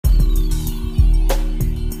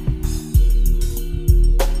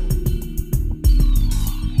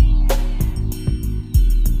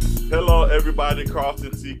everybody,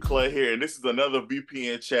 Carlton C. Clay here, and this is another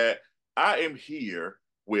VPN chat. I am here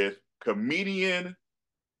with comedian,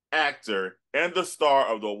 actor, and the star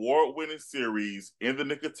of the award-winning series In the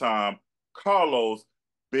Nick of Time, Carlos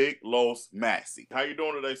Big Los Massey. How you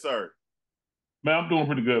doing today, sir? Man, I'm doing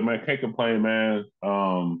pretty good, man. Can't complain, man.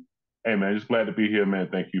 Hey, man, just glad to be here, man.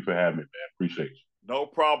 Thank you for having me, man. Appreciate you. No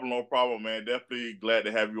problem, man. Definitely glad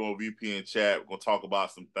to have you on VPN chat. We're gonna talk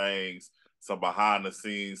about some things, some behind the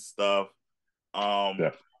scenes stuff. Um,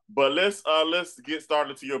 Definitely. but let's get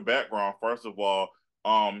started to your background. First of all,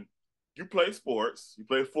 um, you play sports. You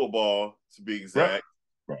play football, to be Right. exact.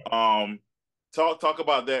 Right. Um, talk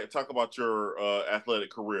about that. Talk about your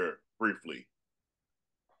athletic career briefly.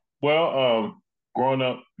 Well, growing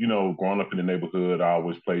up in the neighborhood, I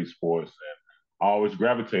always played sports, and I always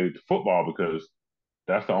gravitated to football because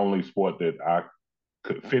that's the only sport that I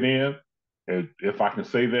could fit in. And if I can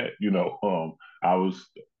say that, I was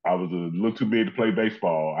I was a little too big to play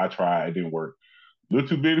baseball. I tried, it didn't work. A little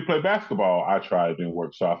too big to play basketball. I tried, it didn't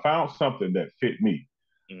work. So I found something that fit me.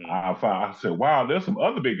 Mm. I said, wow, there's some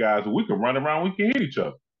other big guys where we can run around, we can hit each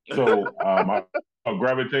other. So I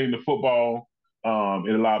gravitated to football.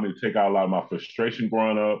 It allowed me to take out a lot of my frustration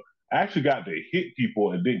growing up. I actually got to hit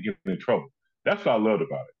people and didn't get in trouble. That's what I loved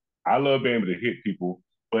about it. I love being able to hit people,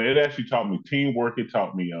 but it actually taught me teamwork. It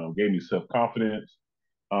taught me, gave me self confidence.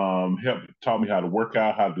 Taught me how to work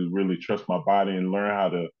out, how to really trust my body, and learn how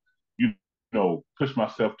to, push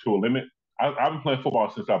myself to a limit. I've been playing football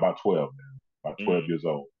since I was about 12, man, about 12 Mm. years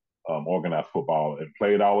old. Organized football and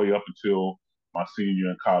played all the way up until my senior year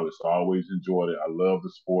in college. So I always enjoyed it. I love the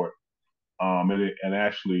sport. And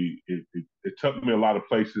actually, it took me a lot of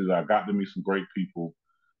places. I got to meet some great people.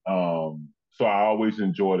 So I always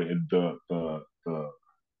enjoyed it. And the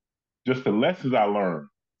just the lessons I learned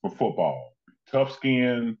from football, tough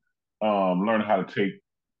skin, learning how to take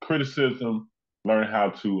criticism, learn how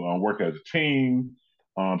to work as a team,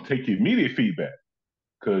 take immediate feedback.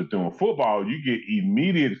 Because doing football, you get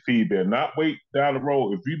immediate feedback, not wait down the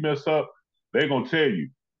road. If you mess up, they're going to tell you,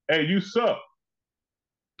 hey, you suck.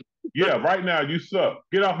 Yeah, right now you suck.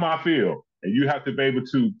 Get off my field. And you have to be able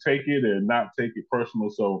to take it and not take it personal.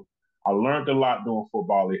 So I learned a lot doing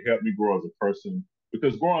football. It helped me grow as a person.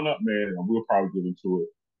 Because growing up, man, and we'll probably get into it,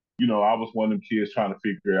 I was one of them kids trying to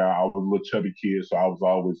figure out, I was a little chubby kid, so I was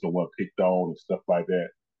always the one picked on and stuff like that.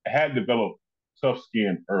 I had developed tough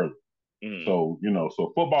skin early. Mm. So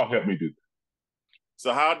football helped me do that.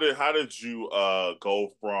 So how did you go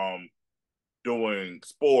from doing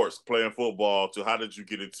sports, playing football, to how did you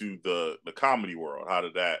get into the comedy world? How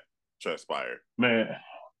did that transpire? Man,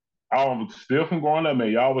 I was still from growing up,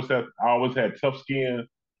 man. I always had tough skin,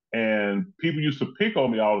 and people used to pick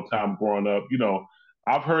on me all the time growing up.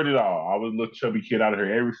 I've heard it all. I was a little chubby kid out of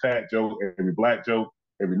here. Every fat joke, every black joke,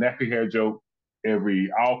 every nappy hair joke, every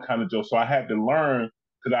all kind of joke. So I had to learn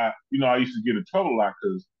because I used to get in trouble a lot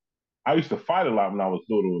because I used to fight a lot when I was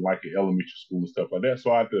little, like in elementary school and stuff like that.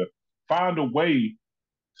 So I had to find a way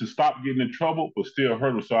to stop getting in trouble, but still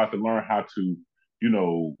hurt them. So I had to learn how to, you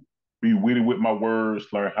know, be witty with my words,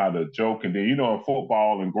 learn how to joke. And then, in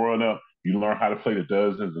football and growing up, you learn how to play the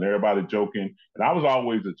dozens and everybody joking. And I was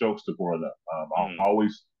always a jokester growing up. I Mm.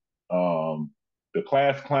 always um, the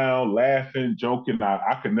class clown, laughing, joking.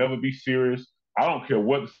 I could never be serious. I don't care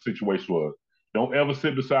what the situation was. Don't ever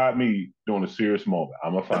sit beside me during a serious moment.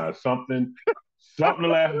 I'm gonna find something to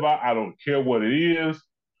laugh about. I don't care what it is,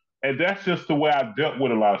 and that's just the way I dealt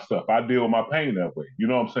with a lot of stuff. I deal with my pain that way. You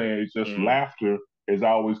know what I'm saying? It's just Mm. laughter has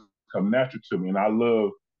always come natural to me, and I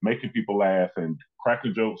love making people laugh and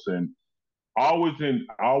cracking jokes and always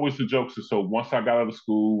the jokes. And so once I got out of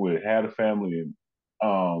school and had a family,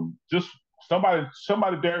 and just somebody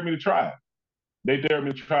dared me to try it. They dared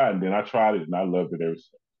me to try it, and then I tried it, and I loved it ever since.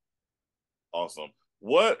 Awesome.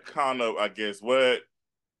 What kind of, I guess, what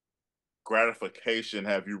gratification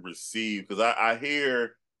have you received? Because I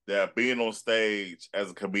hear that being on stage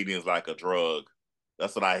as a comedian is like a drug.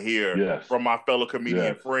 That's what I hear Yes, from my fellow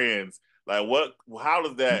comedian yes. friends. Like, how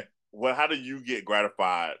do you get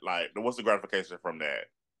gratified? Like, what's the gratification from that?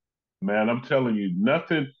 Man, I'm telling you,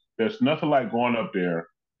 there's nothing like going up there,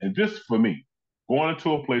 and just for me, going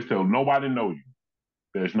into a place that nobody know you.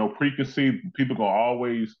 There's no preconceived. People gonna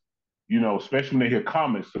always, especially when they hear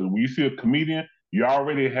comments. So when you see a comedian, you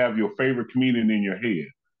already have your favorite comedian in your head.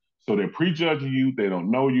 So they're prejudging you. They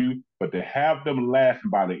don't know you, but to have them laughing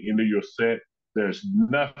by the end of your set, there's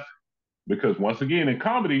nothing. Because once again, in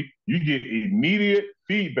comedy, you get immediate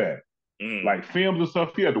feedback. Mm. Like films and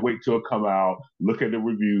stuff, you have to wait till it come out, look at the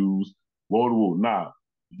reviews, roll. Nah,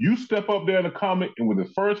 you step up there in the comment, and within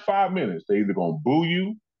the first 5 minutes, they either gonna boo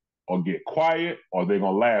you or get quiet or they're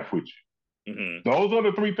gonna laugh with you. Mm-hmm. Those are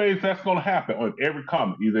the three things that's going to happen on every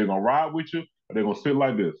comment. Either they're going to ride with you or they're going to sit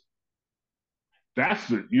like this. That's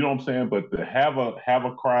it. You know what I'm saying? But to have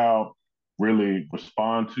a crowd really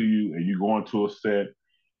respond to you, and you go into a set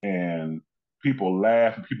and people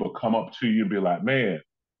laugh and people come up to you and be like, "Man,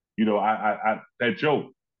 you know, I that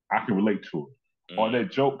joke, I can relate to it," or Mm.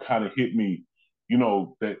 that joke kind of hit me. You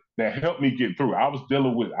know, that helped me get through. I was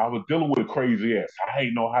dealing with a crazy ex. I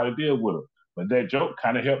didn't know how to deal with her, but that joke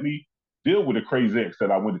kind of helped me deal with a crazy ex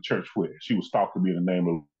that I went to church with. She was stalking me in the name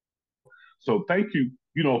of. So thank you,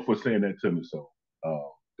 you know, for saying that to me. So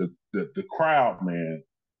uh, the crowd, man,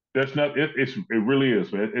 that's not it really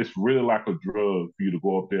is, man. It's really like a drug for you to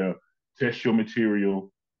go up there, test your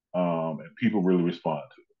material, and people really respond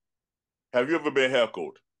to Have you ever been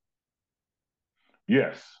heckled? it.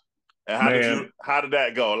 Yes, And man. how did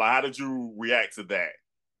that go? Like how did you react to that?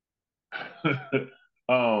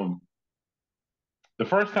 um, the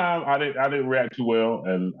first time I didn't react too well,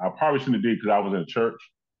 and I probably shouldn't have did because I was in church.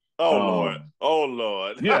 Oh Lord. Um, Oh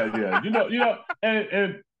Lord. yeah,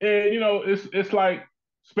 and you know, it's like,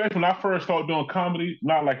 especially when I first started doing comedy,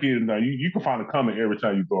 not like it is now. You can find a comment every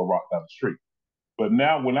time you throw a rock down the street. But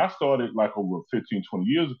now, when I started, like over 15, 20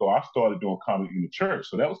 years ago, I started doing comedy in the church.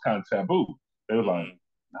 So that was kind of taboo. They was like,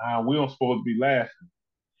 Mm-hmm. nah, we don't supposed to be laughing.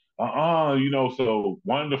 You know, so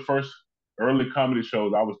one of the first early comedy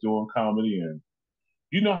shows I was doing comedy, and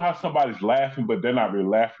you know how somebody's laughing, but they're not really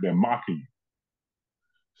laughing, they're mocking you.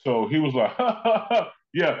 So he was like,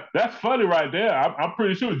 yeah, that's funny right there. I'm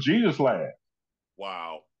pretty sure Jesus laughed.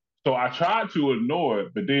 Wow. So I tried to ignore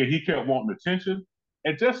it, but then he kept wanting attention.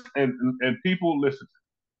 And people listen.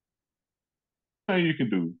 The thing you can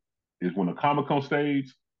do is when a comic on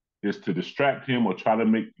stage is to distract him or try to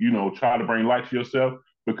make, you know, try to bring light to yourself,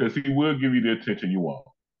 because he will give you the attention you want.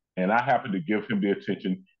 And I happened to give him the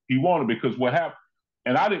attention he wanted, because what happened,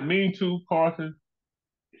 and I didn't mean to, Carson.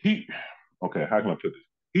 He okay, how can I put this?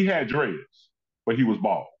 He had dreads, but he was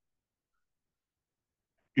bald.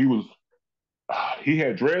 He was he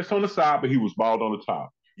had dreads on the side, but he was bald on the top.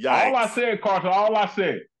 All I Yikes. said, Carson, all I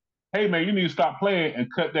said, hey man, you need to stop playing and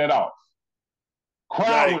cut that off.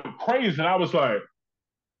 Crowd Yikes. went crazy, and I was like,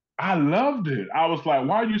 I loved it. I was like,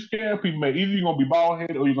 why are you scaring people, man? Either you're gonna be bald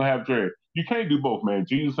headed or you're gonna have dread. You can't do both, man.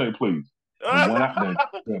 Jesus say please. And when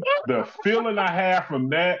the feeling I had from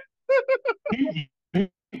that, he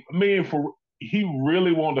man, for he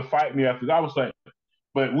really wanted to fight me after that. I was like,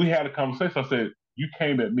 but we had a conversation. I said, you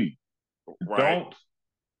came at me. Right. Don't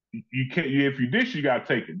you can't if you dish, you gotta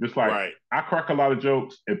take it. Just like Right. I crack a lot of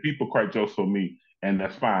jokes and people crack jokes on me, and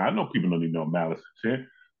that's fine. I know people don't need no malice intent,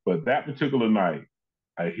 but that particular night,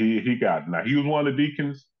 he got it. Now he was one of the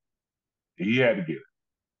deacons. He had to get it.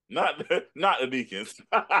 Not not the Deacons.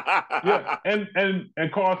 Yeah,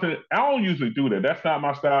 and Carlton, I don't usually do that. That's not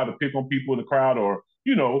my style to pick on people in the crowd, or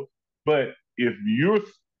you know. But if you're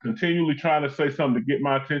continually trying to say something to get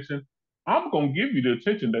my attention, I'm gonna give you the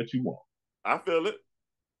attention that you want. I feel it.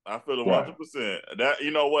 I feel it Right, 100%. That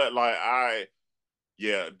you know what? Like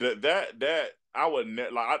yeah, that I would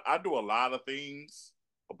like I do a lot of things,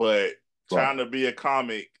 but right, trying to be a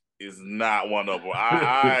comic is not one of them.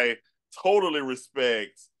 I totally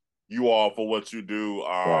respect you all for what you do.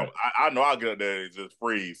 right. I know I'll get up there and just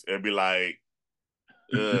freeze and be like,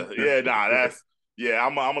 yeah, nah, that's yeah.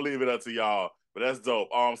 I'm gonna leave it up to y'all, but that's dope.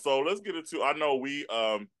 So let's get into. I know we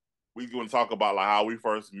going to talk about like how we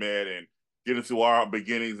first met and get into our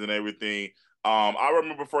beginnings and everything. I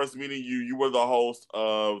remember first meeting you. You were the host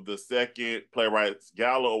of the second Playwrights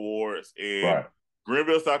Gala Awards in Right.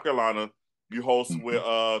 Greenville, South Carolina. You host with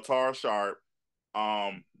Mm-hmm. Tara Sharp.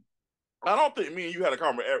 Um, I don't think me and you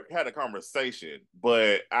had a conversation,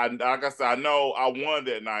 but I like I said, I know I won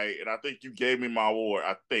that night, and I think you gave me my award.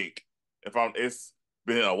 I think if I'm, it's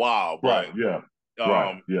been a while, but Right. Yeah.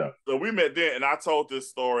 Right. um, Yeah. so we met then, and I told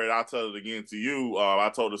this story, and I'll tell it again to you.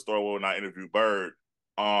 I told the story when I interviewed Bird.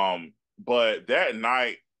 But that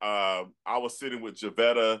night, I was sitting with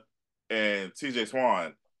Javetta and TJ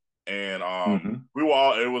Swan, and Mm-hmm. we were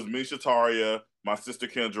all. It was me, Shataria, my sister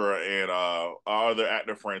Kendra, and our other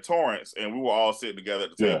actor friend Torrance, and we were all sitting together at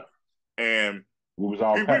the Yeah. table. And We was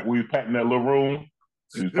all we packed. We was packed in that little room.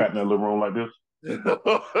 We was packed in that little room like this.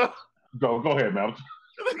 Go ahead, man.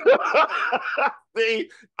 See,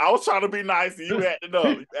 I was trying to be nice, and you acting up.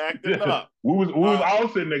 You acting Yeah. up. We was Uh, all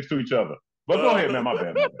sitting next to each other. But go uh, ahead, man. My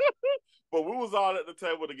bad. My bad. but we was all at the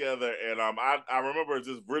table together, and I remember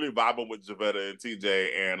just really vibing with Javetta and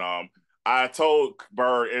TJ, and I told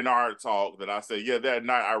Bird in our talk that I said, yeah, that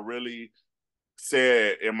night I really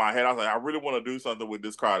said in my head, I was like, I really want to do something with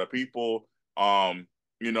this crowd of people,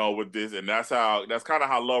 you know, with this, and that's kind of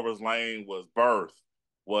how Lovers Lane was birthed.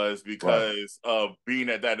 was Right. because of being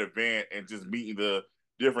at that event and just meeting the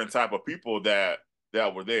different type of people that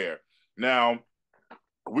were there. Now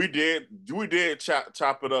we did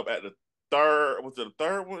chop it up at the third. Was it the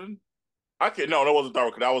third one? I can't. No, that wasn't the third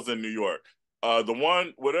one because I was in New York. The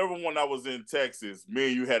one, whatever one I was in Texas, me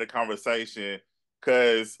and you had a conversation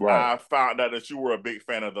because Right. I found out that you were a big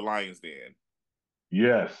fan of the Lions Den.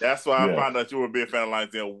 Yes. That's why I Yes. found out you were a big fan of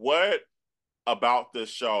Lions Den. What about the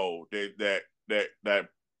show that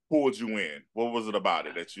pulled you in? What was it about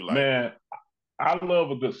it that you like? Man, I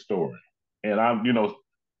love a good story. And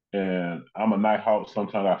and I'm a night hawk.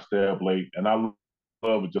 Sometimes I stay up late, and I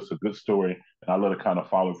love just a good story, and I love to kind of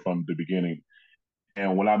follow from the beginning.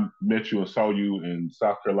 And when I met you and saw you in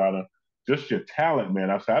South Carolina, just your talent, man,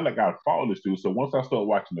 I said, I gotta follow this dude. So once I started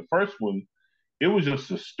watching the first one, it was just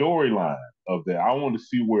the storyline of that. I wanted to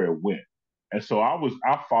see where it went. And so I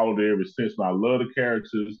followed it ever since. And I love the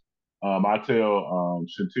characters. I tell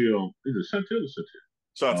Chantel, is it Chantel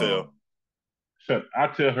or Chantel? Chantel. I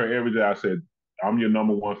tell her every day, I said, I'm your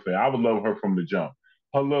number one fan. I would love her from the jump.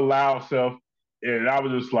 Her little loud self. And I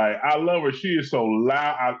was just like, I love her. She is so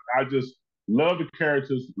loud. I just love the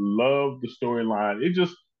characters, love the storyline. It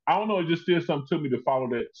just, I don't know, it just did something to me to follow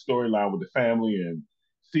that storyline with the family and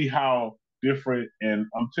see how different. And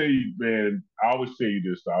I'm telling you, man, I always tell you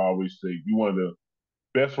this. I always say, you're one of the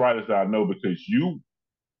best writers that I know because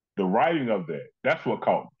the writing of that's what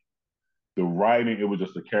caught me. The writing, it was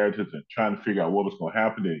just the characters and trying to figure out what was going to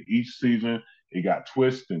happen. And each season, it got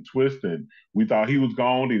twist and twist, and we thought he was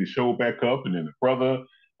gone, and he showed back up, and then the brother.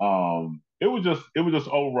 It was just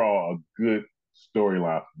overall a good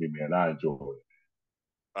storyline for me, man. I enjoyed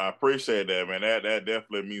it. I appreciate that, man. That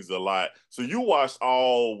definitely means a lot. So you watched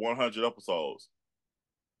all 100 episodes.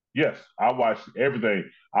 Yes, I watched everything.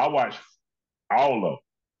 I watched all of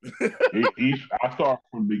each. I start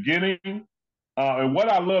from the beginning. And what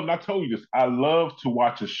I love, and I told you this, I love to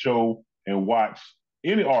watch a show and watch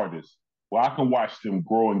any artist where I can watch them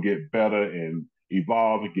grow and get better and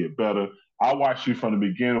evolve and get better. I watched you from the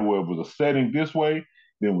beginning where it was a setting this way,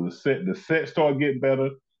 then with the set started getting better,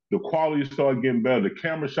 the quality started getting better, the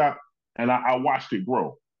camera shot, and I watched it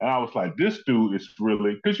grow. And I was like, this dude is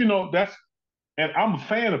really, because and I'm a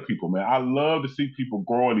fan of people, man. I love to see people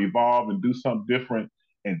grow and evolve and do something different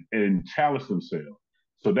and challenge themselves.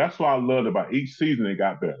 So that's what I loved about each season. It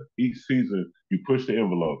got better. Each season you push the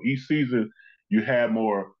envelope. Each season you had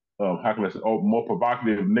more, how can I say, more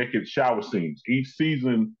provocative naked shower scenes. Each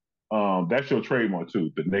season, that's your trademark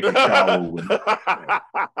too, the naked shower. With,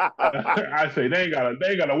 I say they ain't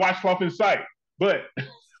got a washcloth in sight, but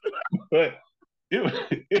but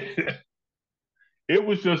it, it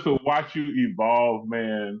was just to watch you evolve,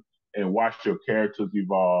 man, and watch your characters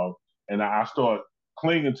evolve. And I start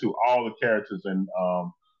clinging to all the characters. And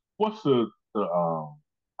what's the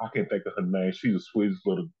I can't think of her name. She's the sweetest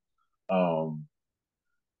little. Um,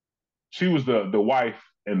 she was the wife,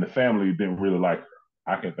 and the family didn't really like her.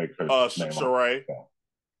 I can't think of her name. Sheree.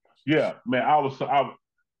 Yeah, man, I was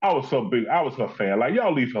so big. I was her fan. Like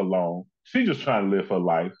y'all leave her alone. She just trying to live her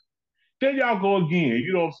life. Then y'all go again.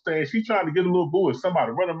 You know what I'm saying? She trying to get a little boo and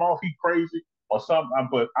somebody run him off. He crazy or something.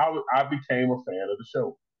 But I became a fan of the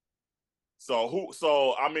show.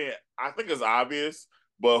 So I mean, I think it's obvious,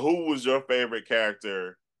 but who was your favorite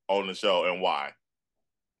character on the show and why?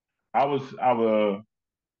 I was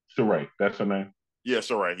Sheree. That's her name. Yeah,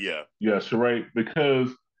 Sheree. Yeah. Yeah, Sheree. Because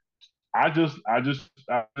I just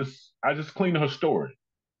cleaned her story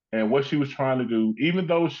and what she was trying to do. Even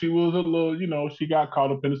though she was a little, she got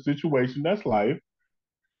caught up in a situation. That's life.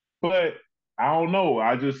 But I don't know.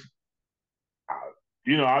 I just thought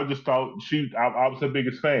I was her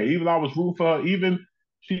biggest fan. Even I was rooting for her. Even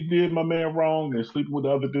she did my man wrong and sleeping with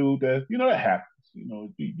the other dude. That happens.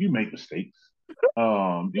 You make mistakes.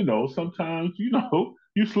 Sometimes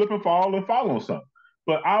you slip and fall and fall on something.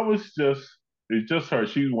 But it's just her.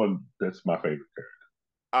 She's one that's my favorite character.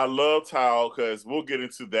 I loved how, because we'll get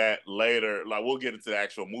into that later. Like we'll get into the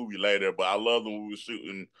actual movie later, but I love when we were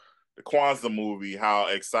shooting the Kwanzaa movie, how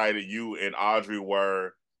excited you and Audrey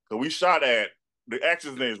were. Because we shot at the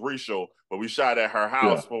actress name is Rachel, but we shot at her Yeah.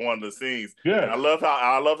 house for one of the scenes. And Yes. I love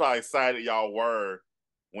how excited y'all were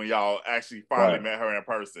when y'all actually finally Right. met her in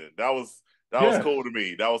person. That was Yes. cool to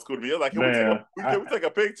me. That was cool to me. I was like, Man. can we take a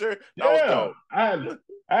picture? That was Yeah. dope.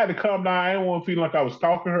 I had to calm down. I didn't want to feel like I was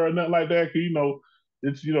stalking her or nothing like that. Cause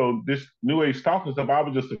it's this new age stalking stuff. I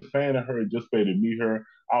was just a fan of her and just better to meet her.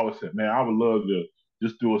 I always said, man, I would love to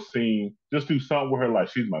just do a scene, just do something with her like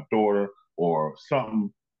she's my daughter or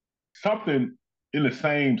something in the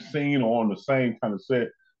same scene or on the same kind of set.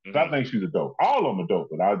 So I Mm-hmm. think she's a dope. All of them are dope,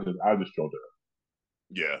 but I just showed her.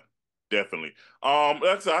 Yeah. Definitely. Like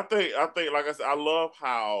I said, I think, like I said, I love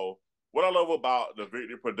how what I love about the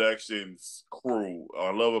Victory Productions crew.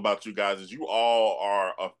 I love about you guys is you all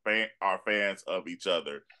are fans of each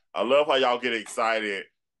other. I love how y'all get excited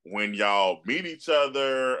when y'all meet each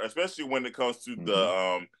other, especially when it comes to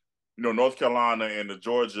the Mm-hmm. North Carolina and the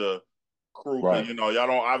Georgia crew. Because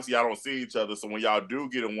Right. y'all don't see each other, so when y'all do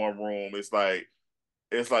get in one room, it's like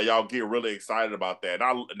y'all get really excited about that.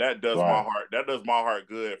 That does my Right. heart. That does my heart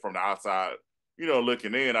good from the outside.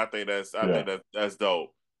 Looking in. I think Yeah. that's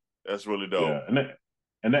dope. That's really Yeah. dope.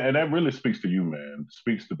 And that really speaks to you, man.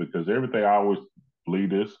 Speaks to because everything I always believe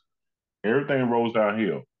this. Everything rolls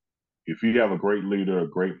downhill. If you have a great leader, a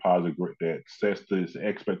great positive that sets this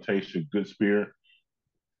expectation, good spirit,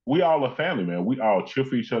 we all a family, man. We all cheer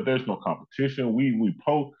for each other. There's no competition.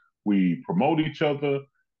 We promote each other,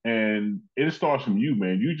 and it starts from you,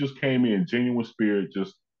 man. You just came in genuine spirit,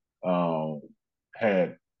 just um,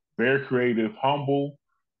 had very creative, humble.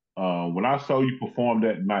 When I saw you perform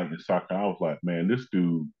that night in soccer, I was like, man, this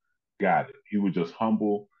dude got it. He was just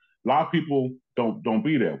humble. A lot of people don't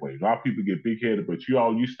be that way. A lot of people get big headed, but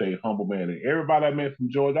you stay humble, man. And everybody I met from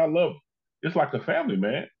Georgia, I love them. It's like a family,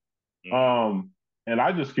 man. Mm-hmm. Um, and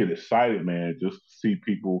I just get excited, man, just to see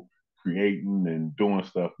people creating and doing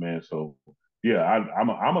stuff, man. So yeah,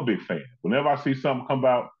 I'm a big fan. Whenever I see something come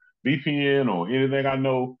out, VPN or anything I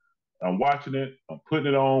know, I'm watching it, I'm putting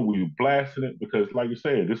it on, we blasting it because, like you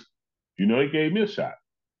said, it gave me a shot,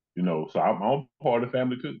 So I'm part of the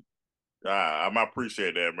family too. I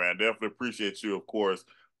appreciate that, man. Definitely appreciate you, of course,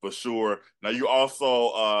 for sure. Now you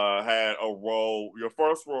also had a role. Your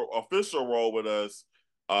first official role with us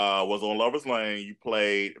was on Lovers Lane. You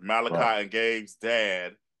played Right, Malachi and Gabe's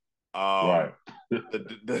dad. right, Um,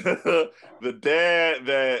 the dad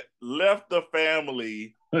that left the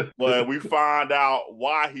family, but we find out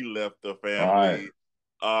why he left the right. family.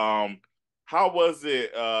 Um, how was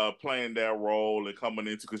it playing that role and coming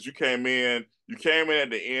into because you came in at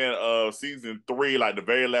the end of season three, like the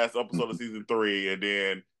very last episode of Mhm. season three, and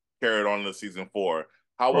then carried on to season four.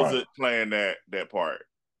 How was Right, it playing that part?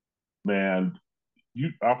 man.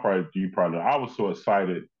 You probably I was so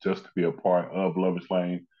excited just to be a part of Lover's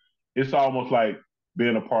Lane. It's almost like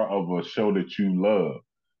being a part of a show that you love.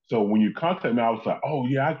 So when you contact me, I was like, oh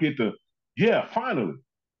yeah, I get to, yeah, finally.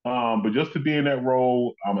 But just to be in that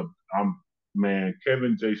role, I'm man,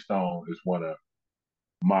 Kevin J. Stone is one of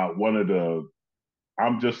the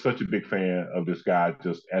I'm just such a big fan of this guy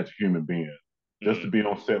just as a human being. Just to Mm, be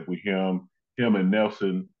on set with him and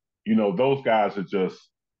Nelson, those guys are just,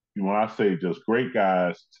 when I say just great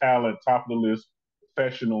guys, talent, top of the list,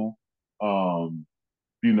 professional. Um,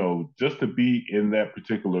 just to be in that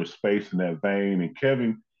particular space in that vein. And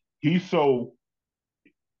Kevin, he's so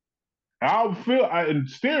and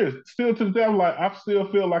still to the day, I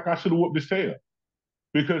still feel like I should have whooped his tail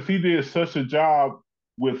because he did such a job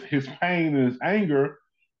with his pain and his anger.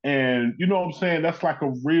 And you know what I'm saying? That's like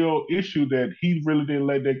a real issue that he really didn't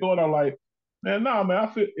let that go. And I'm like, man, nah, man. I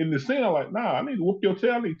feel in the scene, I'm like, nah, I need to whoop your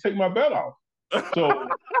tail. I need to take my belt off.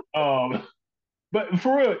 So, but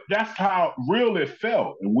for real, that's how real it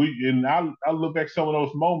felt. And I look back some of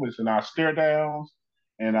those moments and our stare downs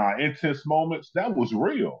and our intense moments. That was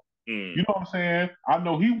real. You mm. know what I'm saying? I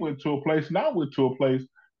know he went to a place and I went to a place.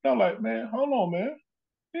 And I'm like, man, hold on, man.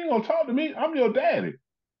 You ain't gonna talk to me. I'm your daddy.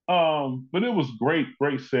 But it was great,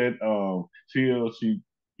 great set. I still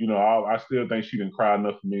think she didn't cry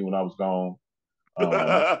enough for me when I was gone. I still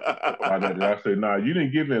joke about that. And I say, nah, you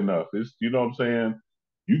didn't give me enough. You know what I'm saying?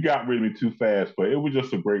 You got rid of me too fast, but it was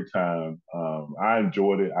just a great time. I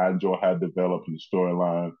enjoyed it. I enjoyed how it developed in the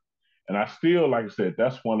storyline. And I still, like I said,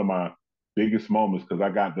 that's one of my biggest moments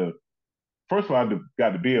because first of all, I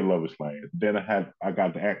got to be in Lover's Lane. Then I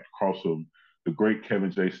got to act across from the great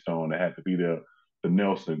Kevin J. Stone. I had to be there, the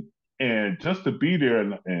Nelson, and just to be there.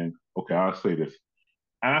 And okay, I'll say this.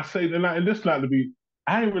 And I say, and this not to be.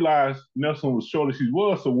 I didn't realize Nelson was short as he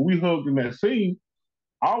was. So when we hugged in that scene,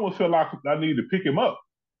 I almost felt like I needed to pick him up.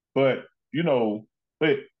 But you know,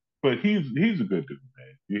 but but he's a good dude,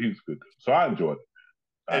 man. He's a good dude. So I enjoyed it.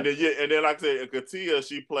 And then yeah, and then like I said, Katia,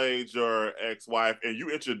 she played your ex-wife, and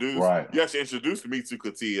Right. you actually introduced me to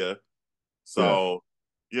Katia. Yeah. So,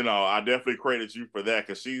 I definitely credit you for that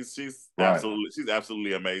because Right. she's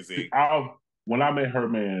absolutely amazing. When I met her,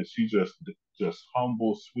 man, she just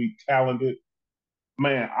humble, sweet, talented,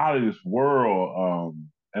 man, out of this world.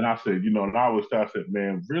 And I said, and I always thought, I said,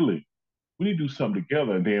 man, really, we need to do something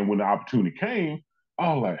together. And then when the opportunity came,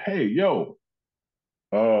 I was like, hey, yo,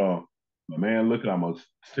 my man, look, I'm gonna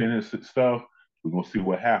send his stuff. We're gonna see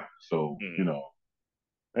what happens. So, Mm.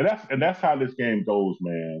 and that's how this game goes,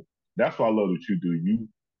 man. That's what I love that you do.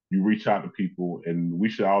 you reach out to people, and we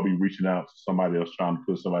should all be reaching out to somebody else, trying to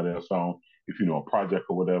put somebody else on, if you know a project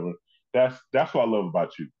or whatever. That's what I love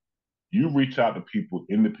about you. You reach out to people,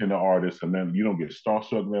 independent artists, and then you don't get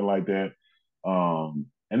starstruck men like that.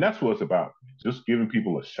 And that's what it's about. Just giving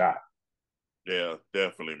people a shot. Yeah,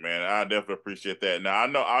 definitely, man. I definitely appreciate that. Now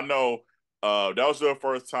I know that was your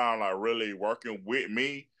first time like really working with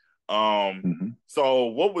me. Mm-hmm. So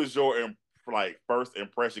what was your like first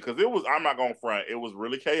impression? Because it was, I'm not gonna front, it was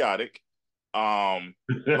really chaotic. Um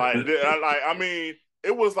I mean,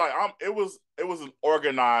 it was like it was an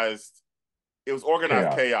organized, it was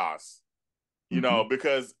organized Chaos. chaos. You Mm-hmm. know,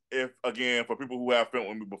 because if again, for people who have filmed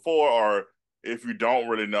with me before, or if you don't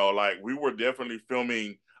really know, like we were definitely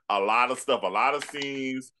filming a lot of stuff, a lot of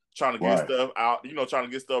scenes, trying to get Right. stuff out, you know, trying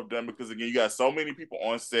to get stuff done because again, you got so many people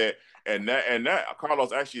on set, and that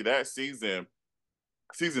Carlos, actually that season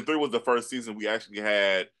three was the first season we actually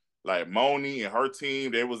had like Moni and her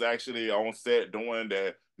team. They was actually on set doing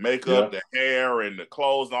the makeup, Yeah. the hair, and the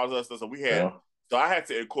clothes and all that stuff. So we had, Yeah. so I had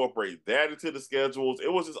to incorporate that into the schedules.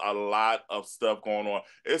 It was just a lot of stuff going on.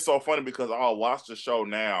 It's so funny because I'll watch the show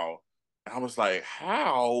now, and I was like,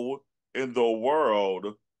 how in the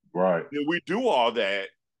world Right. did we do all that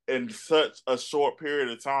in such a short period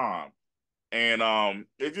of time? And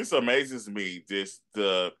it just amazes me just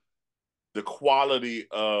the quality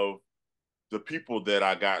of the people that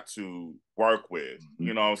I got to work with. Mm-hmm.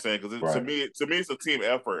 You know what I'm saying? Because Right. to me, it's a team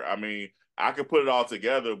effort. I mean, I can put it all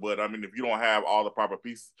together, but I mean, if you don't have all the proper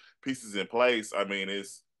pieces in place, I mean,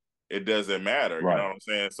 it doesn't matter. You know Right. what I'm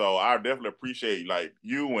saying? So I definitely appreciate like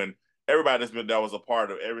you and everybody that was a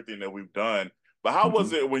part of everything that we've done. But how was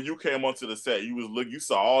Mm-hmm. it when you came onto the set? You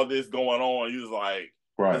saw all this going on. You was like,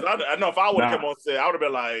 because Right. I know if I would have come Now, on set, I would have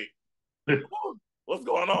been like, what's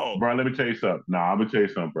going on? bro, let me tell you something. Nah, I'm gonna tell you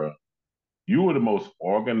something, bro. You were the most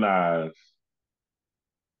organized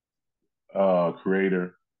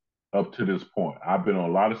creator up to this point. I've been on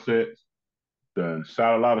a lot of sets, done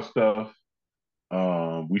shot a lot of stuff.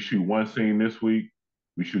 We shoot one scene this week.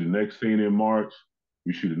 We shoot the next scene in March.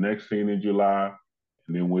 We shoot the next scene in July,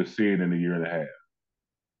 and then we'll see it in a year and a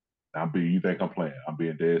half. You think I'm playing? I'm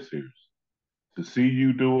being dead serious. To see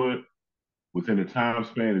you do it within the time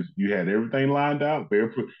span, is you had everything lined out.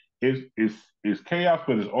 It's chaos,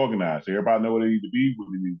 but it's organized. Everybody know what they need to be, what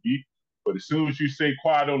they need to be. But as soon as you say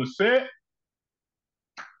quiet on the set,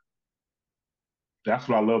 that's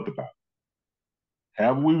what I loved about it.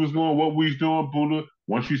 However we was doing what we was doing, Buddha,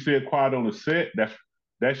 once you said quiet on the set,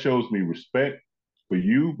 that shows me respect for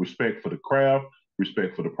you, respect for the craft,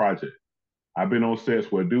 respect for the project. I've been on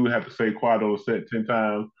sets where a dude had to say quiet on the set 10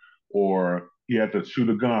 times, or he had to shoot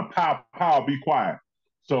a gun, pow, pow, be quiet.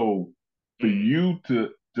 So for Mm, you to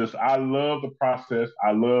just, I love the process.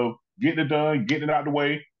 I love getting it done, getting it out the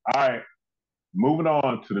way. All right, moving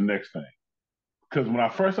on to the next thing. Because when I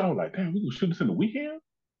first I was like, damn, we gonna shoot this in the weekend?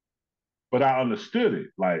 But I understood it.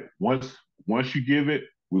 Like once you give it,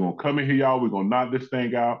 we're gonna come in here, y'all. We're gonna knock this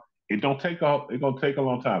thing out. It's gonna take a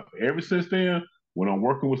long time. Ever since then, when I'm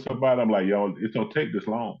working with somebody, I'm like, yo, it's gonna take this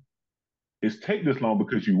long. It's take this long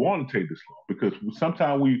because you want to take this long. Because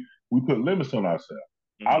sometimes we put limits on ourselves.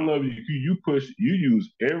 I mm-hmm. love you. You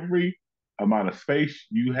use every amount of space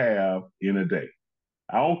you have in a day.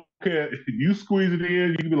 I don't care. You squeeze it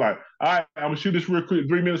in, you can be like, all right, I'm gonna shoot this real quick,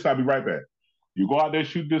 3 minutes, I'll be right back. You go out there,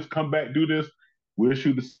 shoot this, come back, do this. We'll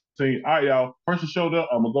shoot the scene. All right, y'all. Person showed up.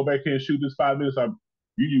 I'm gonna go back here and shoot this 5 minutes.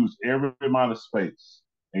 You use every amount of space,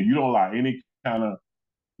 and you don't allow any kind of.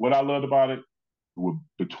 What I loved about it,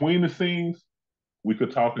 between the scenes, we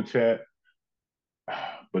could talk and chat,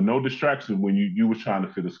 but no distraction when you were trying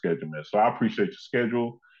to fit a schedule, man. So I appreciate your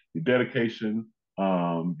schedule, your dedication,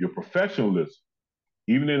 your professionalism.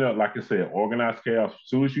 Even in a, like I said, organized chaos. As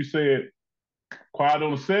soon as you said quiet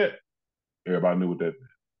on the set, everybody knew what that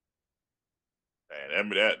meant.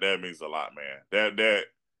 Man, that means a lot, man. That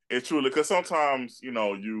it truly, because sometimes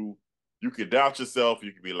you can doubt yourself.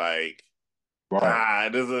 You can be like, Right,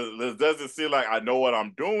 this doesn't seem like I know what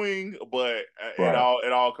I'm doing, but right,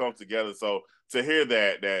 it all comes together. So to hear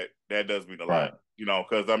that does mean a lot, right.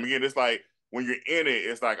 because I mean it's like when you're in it,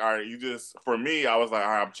 it's like all right, you just for me, I was like,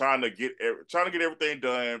 all right, I'm trying to get everything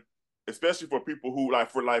done, especially for people who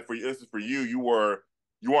for instance for you, you weren't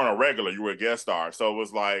a regular, you were a guest star, so it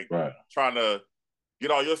was like Right. trying to get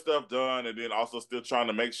all your stuff done and then also still trying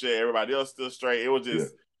to make sure everybody else still straight. Yeah.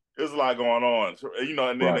 It was a lot going on,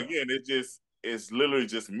 and then Right. again, it's literally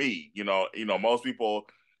just me. Most people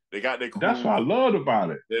they got their That's what I crews, loved about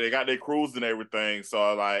it. they got their crews and everything.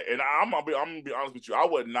 So like, and I'm gonna be honest with you, I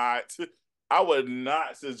would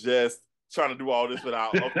not suggest trying to do all this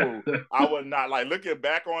without a crew. I would not like looking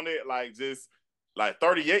back on it, like just like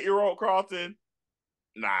 38-year-old Carlton.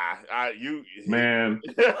 Nah, Man,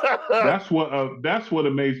 that's what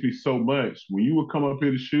amazed me so much. When you would come up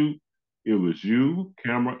here to shoot, it was you,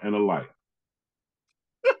 camera, and a light.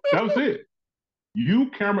 That was it. You,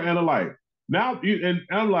 camera, and a light. Now, and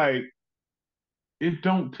I'm like, it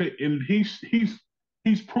don't take. And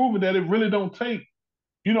he's proven that it really don't take.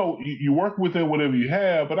 You work within whatever you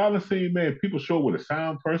have, but I've seen, man, people show with a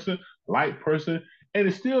sound person, light person, and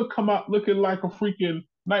it still come out looking like a freaking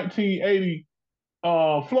 1980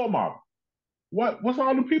 floor model. What's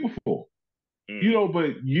all the people for?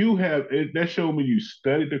 But that showed me you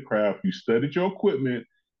studied the craft, you studied your equipment,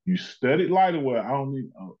 you studied lighting. Well, I don't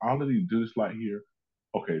need to do this light here.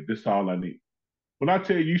 Okay, this is all I need. When I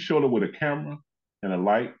tell you showed up with a camera and a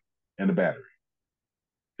light and a battery,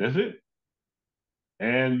 that's it.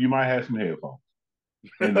 And you might have some headphones.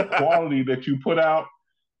 And the quality that you put out,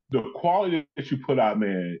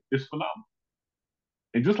 man, is phenomenal.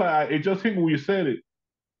 And just like it just hit me when you said it,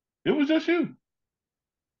 it was just you.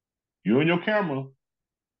 You and your camera,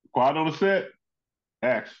 quiet on the set,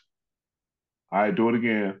 action. All right, do it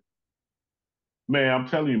again. Man, I'm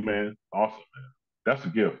telling you, man, awesome, man. That's a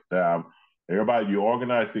gift. Everybody, you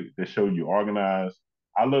organize, they show you organized.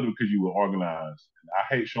 I love it because you were organized. And I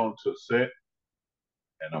hate showing to a set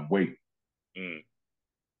and I'm waiting. Mm.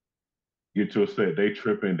 Get to a set, they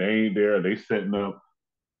tripping, they ain't there, they setting up.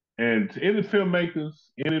 And to any filmmakers,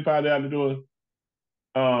 anybody out there doing,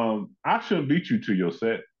 I shouldn't beat you to your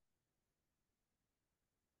set.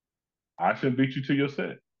 I shouldn't beat you to your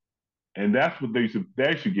set. And that's what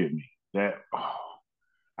that should get me. That,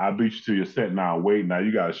 I beat you to your set. Now wait. Now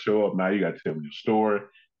you gotta show up. Now you gotta tell me your story.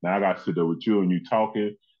 Now I gotta sit there with you and you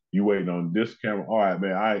talking. You waiting on this camera. All right,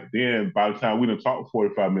 man. All right. Then by the time we done talk for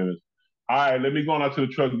 45 minutes, all right, let me go on out to the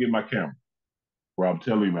truck and get my camera. Where I'm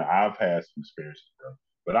telling you, man, I've had some experiences, bro.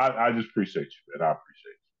 But I just appreciate you, man. I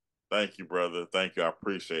appreciate Thank you, brother. Thank you. I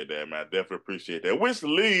appreciate that, man. I definitely appreciate that. Which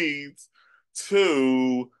leads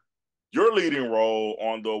to your leading role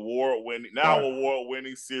on the you. Right. award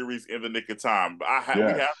winning series In the Nick of Time. But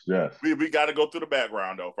Yes, yes. we got to go through the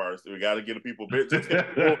background though first. We got to get the people just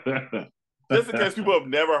in case people have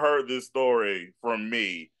never heard this story from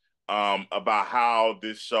me about how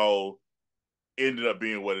this show ended up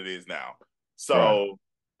being what it is now. Right. So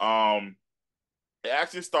it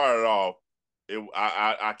actually started off.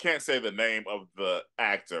 I can't say the name of the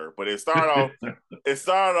actor, but it started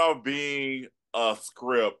off being a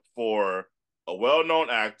script for a well-known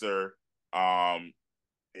actor.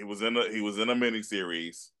 He was in a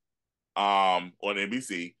miniseries on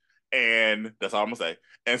NBC, and that's all I'm gonna say.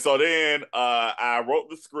 And so then I wrote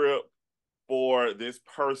the script for this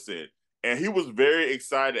person, and he was very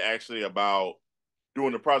excited actually about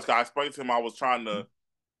doing the project. I explained to him I was trying to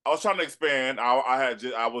expand. I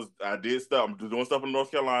did stuff. I'm doing stuff in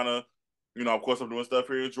North Carolina. Of course, I'm doing stuff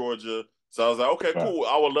here in Georgia. So I was like, okay, Right. cool.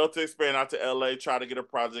 I would love to expand out to LA, try to get a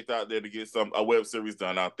project out there to get a web series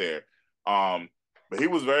done out there. But he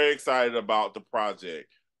was very excited about the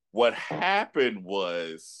project. What happened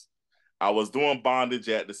was I was doing Bondage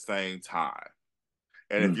at the same time.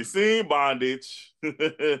 And if Mm. you've seen Bondage,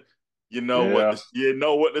 Yeah. you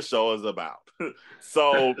know what the show is about.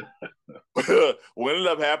 So what ended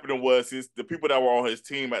up happening was the people that were on his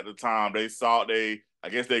team at the time, I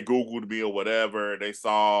guess they Googled me or whatever. They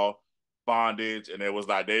saw Bondage, and it was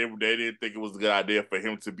like they didn't think it was a good idea for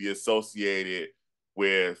him to be associated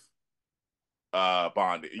with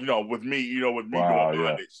Bondage. With me doing Wow. Yeah.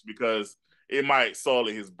 Bondage because it might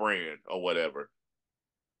sully his brand or whatever.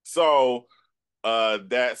 So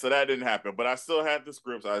that didn't happen, but I still had the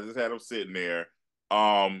scripts. I just had them sitting there.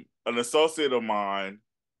 An associate of mine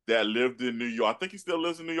that lived in New York. I think he still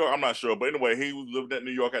lives in New York. I'm not sure, but anyway, he lived in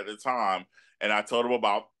New York at the time, and I told him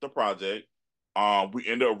about the project. We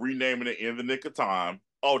ended up renaming it In the Nick of Time.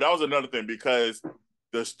 Oh, that was another thing because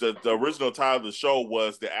the original title of the show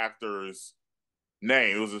was the actor's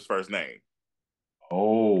name. It was his first name.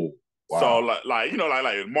 Oh, So wow. like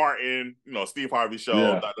Martin, Steve Harvey show,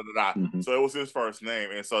 Yeah. da da da da. Mm-hmm. So it was his first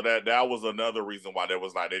name, and so that was another reason why they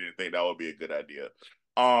didn't think that would be a good idea.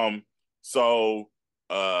 So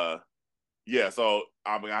uh yeah, so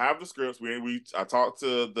I have the scripts. I talked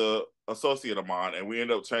to the associate of mine, and we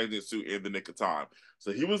ended up changing it to In the Nick of Time.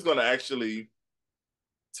 So he was gonna actually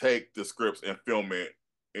take the scripts and film it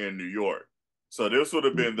in New York. So this would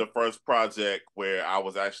have been Mm-hmm. the first project where I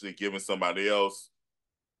was actually giving somebody else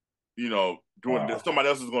doing Wow. somebody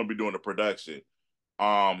else is going to be doing the production.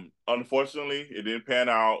 Unfortunately, it didn't pan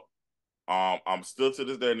out. I'm still to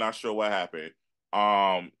this day not sure what happened.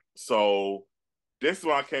 So this is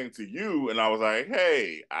when I came to you and I was like,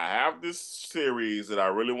 hey, I have this series that I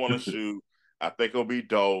really want to shoot. I think it'll be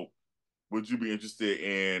dope. Would you be interested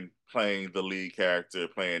in playing the lead character,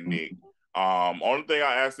 playing Nick? Mm-hmm. Only thing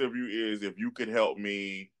I ask of you is if you could help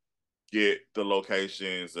me get the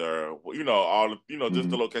locations or all the, just the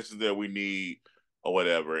Mm-hmm. locations that we need or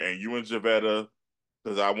whatever. And you and Javetta,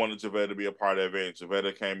 because I wanted Javetta to be a part of it.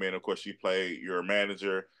 Javetta came in, of course, she played your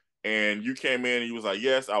manager, and you came in and you was like,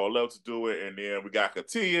 "Yes, I would love to do it." And then we got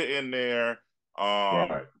Katia in there.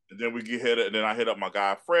 Right. And then we get hit, and then I hit up my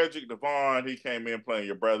guy Frederick Devon. He came in playing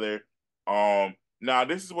your brother. Now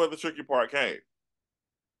this is where the tricky part came.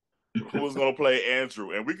 Who's gonna play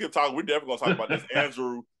Andrew? And we can talk. We're definitely gonna talk about this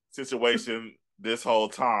Andrew situation this whole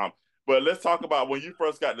time. But let's talk about when you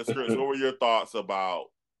first got the scripts. What were your thoughts about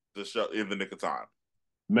the show In the Nick of Time?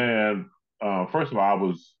 Man, first of all, I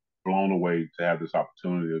was blown away to have this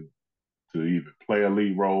opportunity to even play a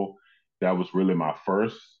lead role. That was really my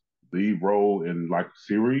first lead role in like a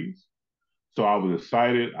series. So I was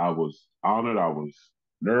excited. I was honored. I was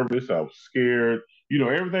nervous. I was scared.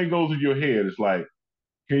 Everything goes in your head. It's like,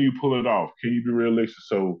 can you pull it off? Can you be realistic?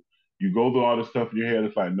 So you go through all this stuff in your head.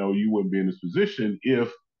 It's like, no, you wouldn't be in this position if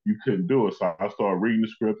you couldn't do it. So I started reading the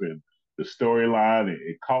script and the storyline.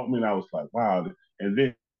 It caught me, and I was like, wow. And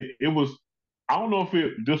then it was, I don't know if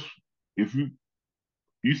it just, if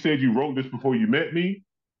you said you wrote this before you met me,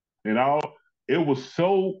 and all, it was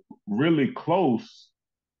so really close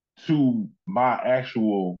to my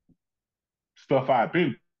actual stuff I've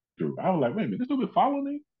been through. I was like, wait a minute, this dude been following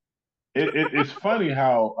me? It's funny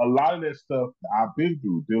how a lot of that stuff that I've been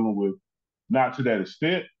through, dealing with, not to that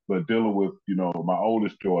extent, but dealing with, my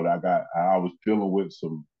oldest daughter, I was dealing with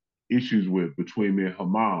some issues with between me and her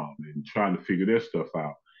mom and trying to figure their stuff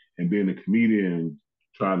out. And being a comedian,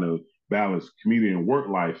 trying to balance comedian work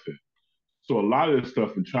life. And so a lot of this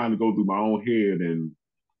stuff and trying to go through my own head and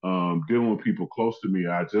dealing with people close to me.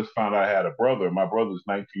 I just found out I had a brother. My brother's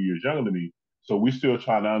 19 years younger than me. So we still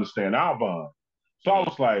trying to understand our bond. So I Mm-hmm.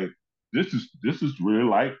 was like, this is really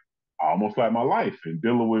like almost like my life and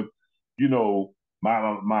dealing with, you know,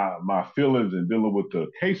 my feelings and dealing with the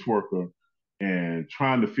caseworker and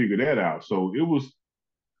trying to figure that out. So it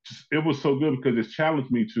was so good because it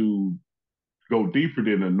challenged me to go deeper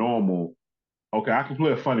than a normal. Okay, I can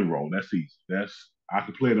play a funny role. That's easy. I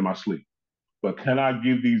can play it in my sleep. But can I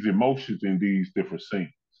give these emotions in these different scenes?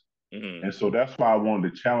 Mm-hmm. And so that's why I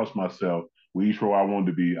wanted to challenge myself with each role. I wanted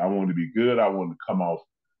to be good. I wanted to come off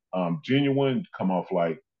genuine, come off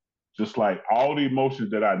like just like all the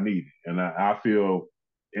emotions that I needed. And I feel,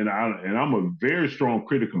 and I'm a very strong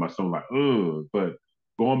critic of myself. Like, ugh. But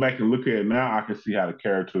going back and looking at it now, I can see how the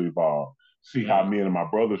character evolved. See how Mm-hmm. me and my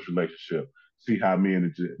brother's relationship. See how me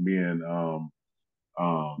and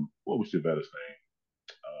what was your better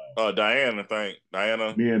name? Diana, I think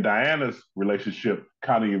Diana. Me and Diana's relationship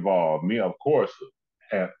kind of evolved. Me, of course,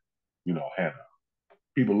 had Hannah.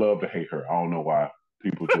 People love to hate her. I don't know why.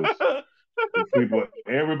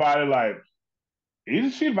 Everybody like,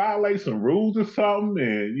 isn't she violate some rules or something?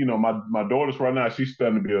 And my daughter's right now. She's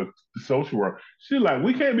studying to be a social worker. She's like,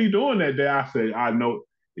 we can't be doing that. There, I say, I know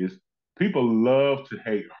is people love to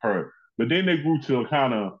hate her, but then they grew to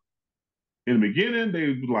kind of in the beginning they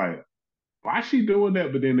was like, why is she doing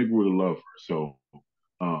that? But then they grew to love her. So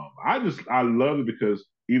I love it because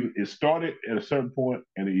even it started at a certain point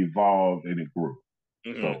and it evolved and it grew.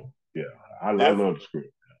 Mm-hmm. So yeah, I Def- love the script.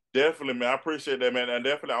 Definitely, man. I appreciate that, man. And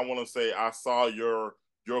definitely, I want to say I saw your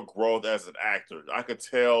growth as an actor. I could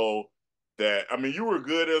tell that. I mean, you were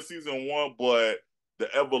good at season one, but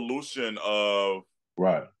the evolution of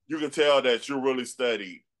Right. you can tell that you really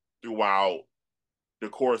studied throughout the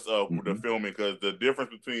course of the Mm-hmm. filming because the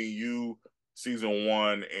difference between you season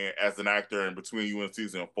one and as an actor and between you and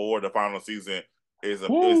season four, the final season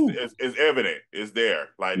Woo. is evident. It's there.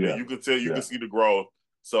 Like Yeah. you can tell, you can Yeah. see the growth.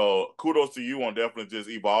 So kudos to you on definitely just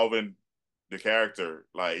evolving the character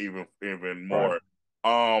like even Right. more.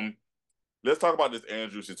 Um, let's talk about this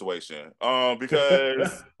Andrew situation.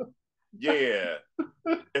 Because yeah,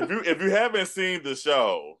 if you haven't seen the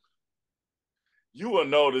show, you will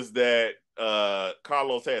notice that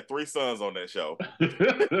Carlos had three sons on that show.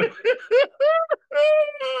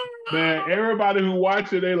 Man, everybody who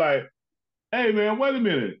watch it, they like, hey man, wait a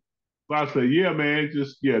minute. So I say, yeah, man,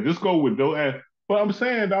 just go with those. But I'm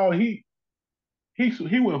saying, dog, he went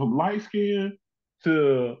from light skin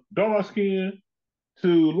to dark skin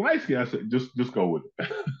to light skin. I said, just go with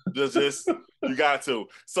it. just you got to.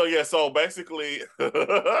 So yeah, so basically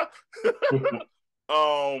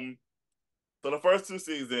um so the first two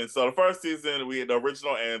seasons, so the first season we had the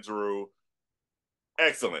original Andrew,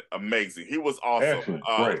 excellent, amazing. He was awesome. Excellent,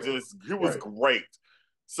 great, Just he was great, great.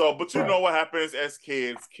 So, but you right. know what happens as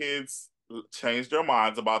kids? Kids change their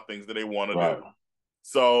minds about things that they want to Right. do.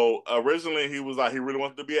 So originally he was like he really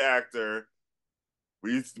wanted to be an actor.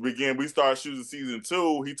 We started shooting season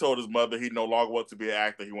 2. He told his mother he no longer wanted to be an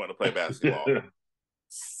actor. He wanted to play basketball.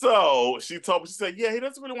 So she told me, she said, yeah, he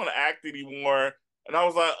doesn't really want to act anymore. And I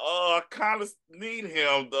was like, I kind of need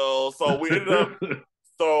him though. So we ended up,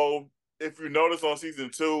 so if you notice on season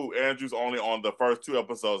 2, Andrew's only on the first 2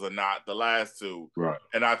 episodes and not the last 2. Right.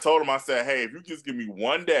 And I told him, I said, hey, if you just give me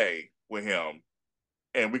one day with him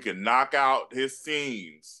and we can knock out his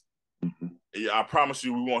scenes, I promise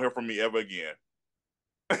you we won't hear from me ever again.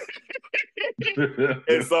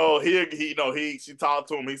 And so she talked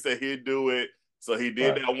to him. He said he'd do it. So he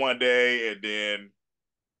did that one day, and then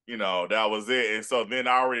that was it. And so then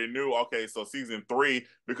I already knew, okay, so season 3,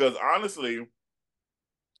 because honestly,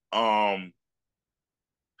 and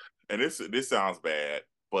this sounds bad,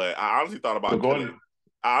 but I honestly thought about killing.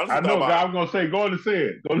 I know, I was gonna say, go ahead and say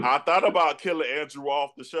it. I thought about killing Andrew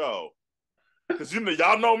off the show. Because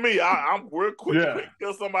y'all know me, I'm real quick to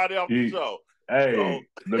kill somebody off the show. Hey,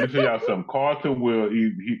 let me tell y'all something. Carlton will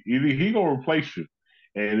either he gonna replace you,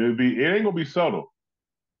 and it ain't gonna be subtle.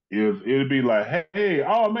 It'll be like, hey,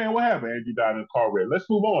 oh man, what happened? Andrew died in a car wreck. Let's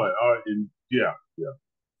move on. And yeah.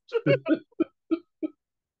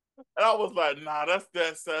 And I was like, nah,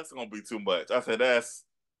 that's gonna be too much. I said that's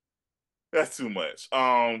too much.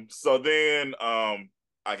 So then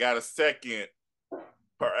I got a second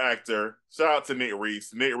per actor. Shout out to Nick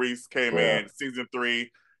Reese. Nick Reese came in season 3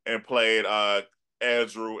 and played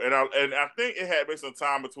Andrew. And I think it had been some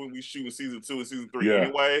time between we shooting season 2 and season 3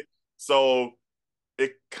 anyway. So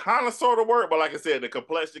it kind of sort of worked, but like I said, the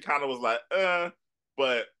complexion kind of was like,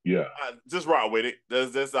 but just rock with it.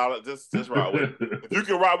 Just rock with it. If you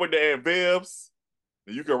can rock with the Aunt Vibs,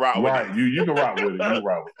 you can rock with it. You can rock with it. You can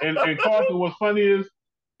rock with it. And Carlton, what's funny is,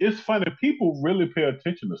 it's funny. People really pay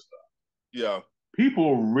attention to stuff. Yeah.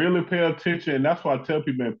 People really pay attention, and that's why I tell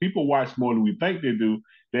people, man, people watch more than we think they do.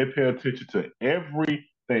 They pay attention to everything,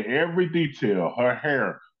 every detail. Her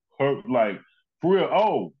hair, her, like, for real.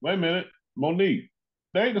 Oh, wait a minute, Monique.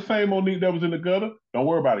 They ain't the same Monique that was in the gutter. Don't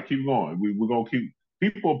worry about it. Keep going. We're gonna keep.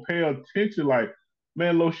 People pay attention. Like,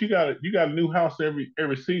 man, Lo, you got a new house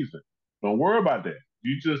every season. Don't worry about that.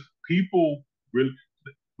 People really.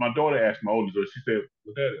 My daughter asked my oldest, she said,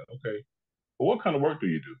 "Well, Daddy, okay, but what kind of work do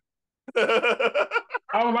you do?"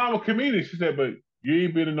 I'm a comedian. She said, but you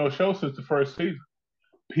ain't been in no show since the first season.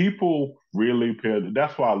 People really pay attention.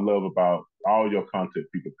 That's what I love about all your content.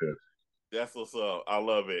 People pay attention. That's what's up. I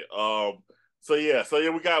love it. So yeah,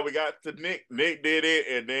 we got to Nick. Nick did it,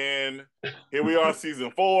 and then here we are,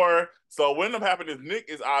 season 4. So what ended up happening is Nick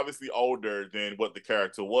is obviously older than what the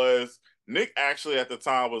character was. Nick actually at the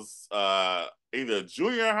time was either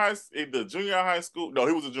junior high school. No,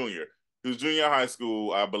 he was a junior. He was junior high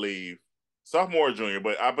school, I believe. Sophomore or junior,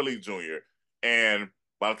 but I believe junior. And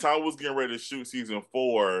by the time we was getting ready to shoot season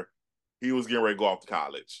 4, he was getting ready to go off to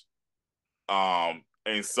college.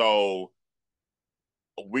 And so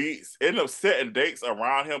we ended up setting dates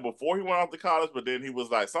around him before he went off to college, but then he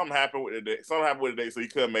was like, something happened with the date, so he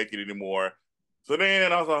couldn't make it anymore. So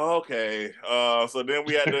then I was like, okay. So then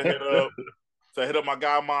we had to hit up my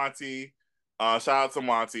guy Monty. Shout out to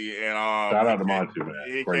Monty. And shout out to Monty,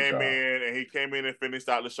 man. He came in and finished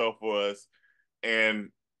out the show for us and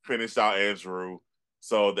finished out Andrew.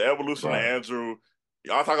 So the evolution of Andrew,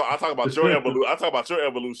 I talk about your evolution. I talk about your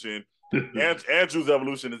evolution. Andrew's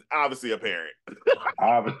evolution is obviously apparent.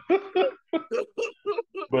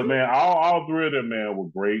 But man, all 3 of them, man, were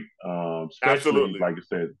great. Especially, like I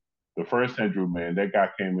said, the first Andrew, man, that guy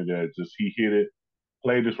came in there, he hit it,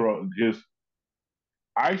 played this role.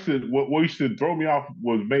 What used to throw me off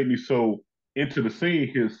was made me so into the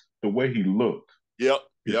scene, the way he looked.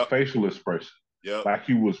 His facial expression. Like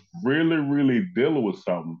he was really, really dealing with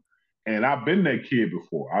something. And I've been that kid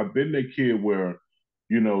before. I've been that kid where,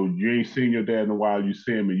 you ain't seen your dad in a while, you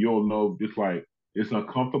see him and you'll know it's like, it's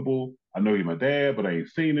uncomfortable. I know he's my dad, but I ain't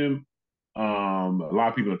seen him. A lot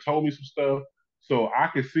of people have told me some stuff. So I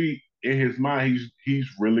can see in his mind, he's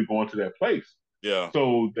really going to that place. Yeah.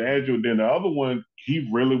 So the Andrew, then the other one, he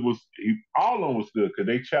really was, all of them was good because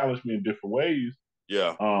they challenged me in different ways.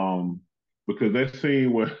 Yeah. Because that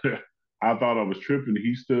scene where I thought I was tripping,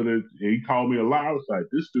 he stood there and he called me a liar. I was like,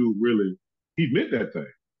 this dude really, he meant that thing.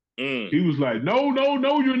 He was like, no,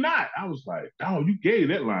 you're not. I was like, oh, you gave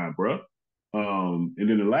that line, bro. And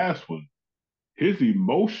then the last one, his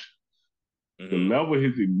emotions, the level of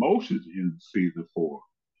his emotions in season 4.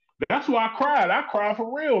 That's why I cried. I cried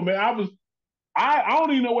for real, man. I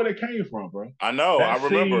don't even know where that came from, bro. I know. I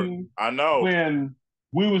remember. I know. When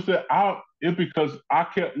we was there, it's because I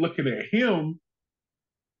kept looking at him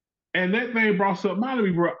And that thing brought something out of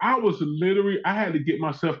me, bro. I had to get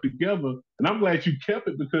myself together. And I'm glad you kept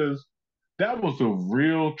it because that was a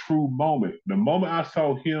real true moment. The moment I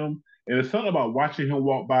saw him, and it's something about watching him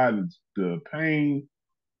walk by the pain,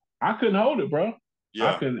 I couldn't hold it, bro. I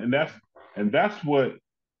Yeah. couldn't, and that's what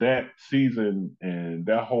that season and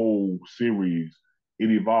that whole series it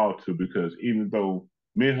evolved to because even though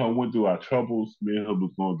me and her went through our troubles, me and her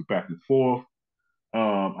was going back and forth.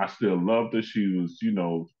 I still loved her. She was,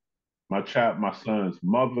 my son's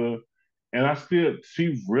mother. And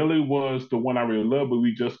she really was the one I really loved, but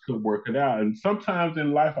we just couldn't work it out. And sometimes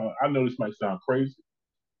in life, I know this might sound crazy,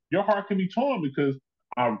 your heart can be torn because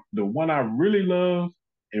the one I really love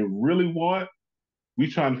and really want, we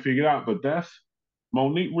trying to figure it out. But that's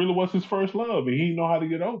Monique really was his first love, and he didn't know how to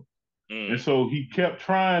get over. And Mm. so he kept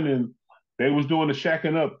trying, and they was doing the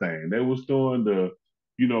shacking up thing. They was doing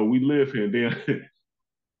we live here. And then,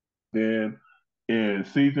 then in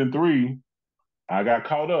season 3, I got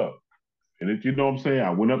caught up. And you know what I'm saying? I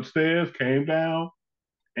went upstairs, came down,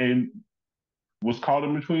 and was caught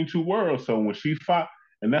in between two worlds. So when she fought,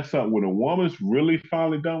 and that's something when a woman's really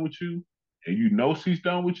finally done with you, and you know she's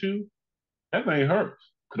done with you, that thing hurts.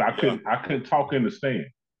 Cause Yeah. I couldn't talk in the stand.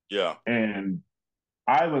 Yeah. And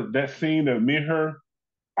that scene of me and her,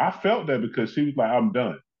 I felt that because she was like, I'm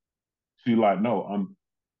done. She like, no,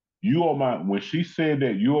 you are my when she said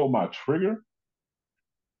that you are my trigger,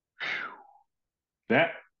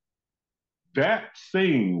 that that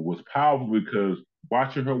scene was powerful because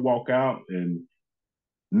watching her walk out and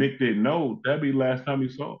Nick didn't know, that'd be the last time he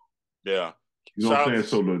saw her. Yeah. You know what Shout I'm out saying? to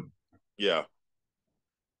So the yeah.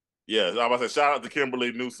 Yeah. I was about to say shout out to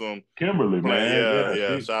Kimberly Newsom. Kimberly, man, Yeah, yeah,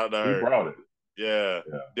 yeah. Shout out to she her. brought it. Yeah.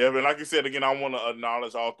 Yeah, Devin, like you said again, I want to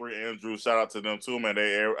acknowledge all three Andrews. Shout out to them too, man.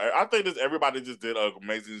 I think everybody just did an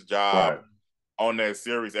amazing job right. on that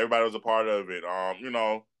series. Everybody was a part of it.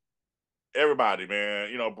 Everybody, man.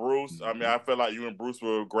 Bruce. I mean, Mm-hmm. I feel like you and Bruce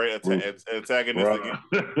were great Bruce, antagonists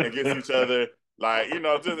brother. against each other. Like,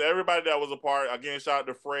 just everybody that was a part. Again, shout out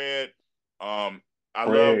to Fred. Um,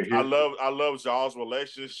 Fred, I love Y'all's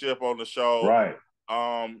relationship on the show. right.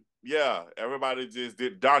 Yeah, everybody just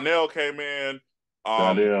did. Donnell came in.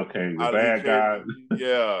 Um, Donnell King, the he bad came. guy.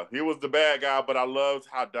 Yeah, he was the bad guy, but I loved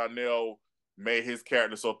how Donnell made his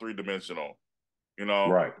character so 3 dimensional. You know,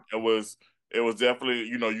 Right. it was it was definitely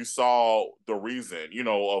you saw the reason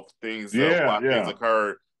of things of Yeah, why things yeah,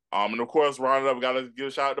 occurred. And of course, rounded up, got to give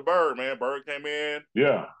a shout out to Bird. Man, Bird came in,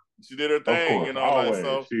 yeah. she did her Of thing. course, Like always.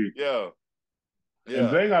 so. Yeah, And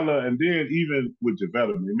yeah. thing I love, and then even with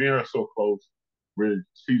development, me and her so close. Really,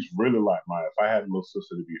 she's really like my. If I had a little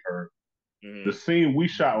sister to be her, the Hmm. scene we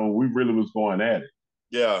shot when we really was going at it.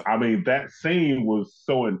 Yeah, I mean, that scene was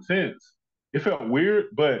so intense. It felt weird,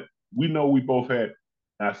 but we know we both had.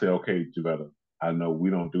 I said, okay, Javetta, I know we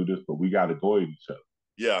don't do this, but we got to go at each other.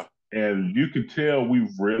 yeah, And you could tell we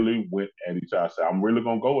really went at each other. I said, I'm really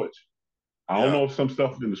gonna go at you. I don't yeah, know if some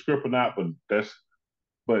stuff is in the script or not, but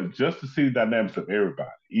just to see the dynamics of everybody,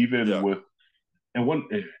 even yeah, with and when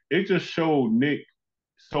it just showed Nick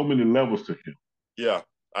so many levels to him, yeah.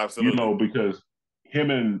 Absolutely. because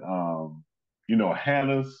him and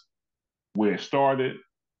Hannah's where it started,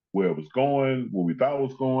 where it was going, where we thought it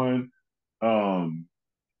was going. Um,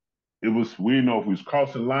 it was we didn't know if we was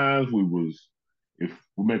crossing lines, we was if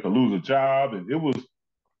we make a lose a job, and it was.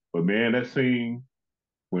 But man, that scene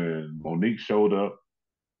when Monique showed up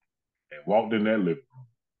and walked in that living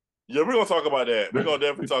Yeah, we're gonna talk about that. We're room. gonna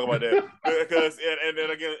definitely talk about that because and then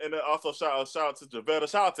again and then also shout out to Javetta,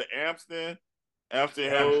 shout out to Amston. Amston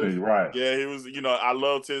Hills. Absolutely right, Yeah, he was. I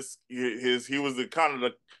loved his. He was the kind of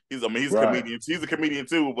the. He's a right, comedian. He's a comedian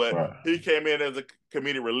too, but right. he came in as a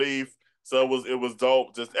comedic relief. So it was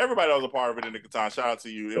dope. Just everybody that was a part of it in the time. Shout out to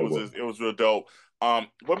you. That was It was real dope. But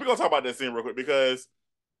we're gonna talk about that scene real quick because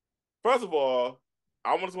first of all,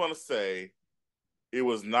 I just want to say it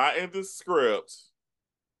was not in the script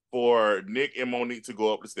for Nick and Monique to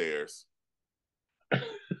go up the stairs.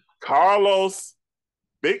 Carlos,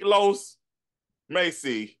 Big Los,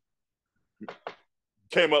 Massey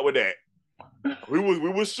came up with that. We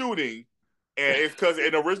was shooting, and it's because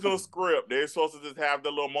in the original script they're supposed to just have the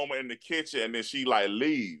little moment in the kitchen, and then she like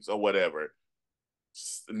leaves or whatever.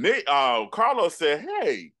 Nick, Carlos said,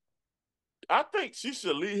 "Hey, I think she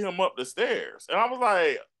should lead him up the stairs," and I was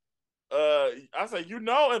like, I said, in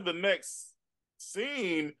the next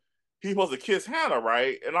scene he's supposed to kiss Hannah,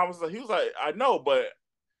 right?" And he was like, "I know, but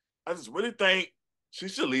I just really think she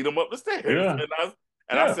should lead him up the stairs." yeah, And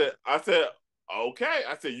yeah, I said, okay.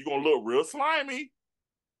 I said, you're gonna look real slimy,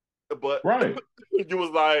 but right. you was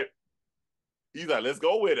like, he's like, let's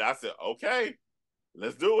go with it. I said, okay,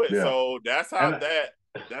 let's do it. Yeah, So that's how and that.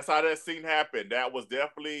 That's how that scene happened. That was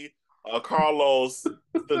definitely a Carlos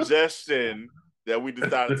suggestion that we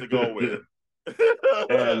decided to go with.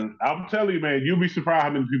 And I'm telling you, man, you'll be surprised how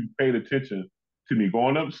many people paid attention to me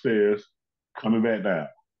going upstairs, coming back down.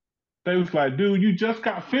 They was like, dude, you just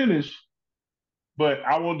got finished. But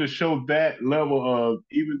I wanted to show that level of,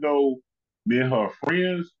 even though me and her are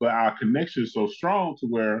friends, but our connection is so strong to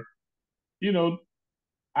where, you know,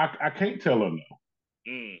 I can't tell her no.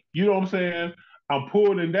 Mm, You know what I'm saying? I'm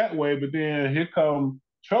pulled in that way, but then here come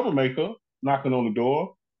troublemaker knocking on the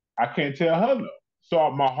door. I can't tell her no.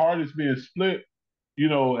 So my heart is being split,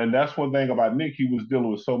 and that's one thing about Nick. He was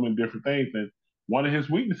dealing with so many different things, and one of his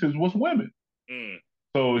weaknesses was women. mm,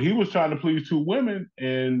 So he was trying to please two women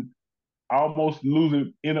and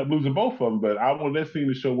end up losing both of them. But I want that scene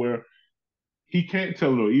to show where he can't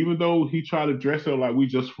tell her, even though he tried to dress her like we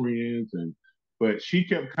just friends, but she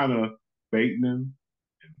kept kind of baiting him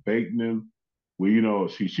and baiting him. Well,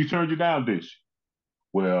 she turned you down, did she?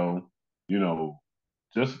 Well, you know,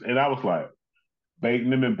 and I was like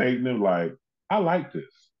baiting him, like, I like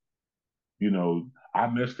this. I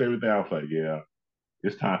messed everything. I was like, yeah,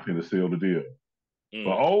 it's time for him to seal the deal.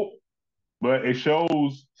 But mm. but it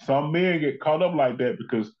shows some men get caught up like that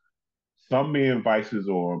because some men vices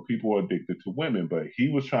or people are addicted to women. But he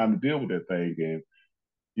was trying to deal with that thing, and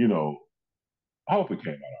you know, I hope it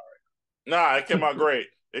came out Nah, it came out great.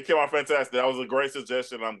 It came out fantastic. That was a great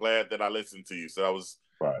suggestion. I'm glad that I listened to you. So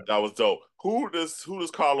right. that was dope. Who does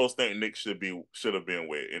Carlos think Nick should have been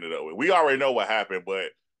with? Ended up with. We already know what happened,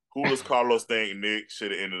 but who does Carlos think Nick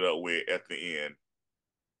should have ended up with at the end?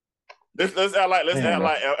 Let's act Man,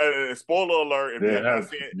 like spoiler alert. If you that have not has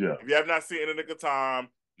seen yeah. if you have not seen it in the nick of time,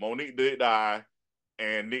 Monique did die,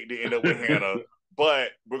 and Nick did end up with Hannah.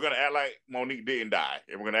 But we're gonna act like Monique didn't die,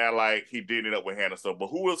 and we're gonna act like he did end up with Hannah. So, but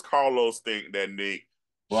who does Carlos think that Nick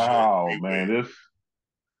should Wow, be man, with?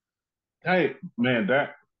 hey, man,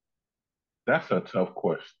 that's a tough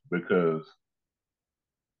question because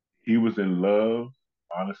he was in love,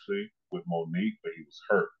 honestly, with Monique, but he was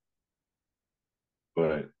hurt.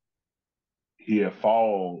 But he had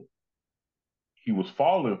fall he was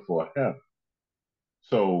falling for him.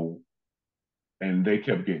 So, and they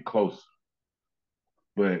kept getting closer.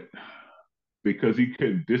 But because he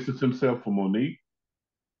couldn't distance himself from Monique,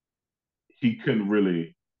 he couldn't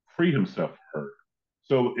really free himself from her.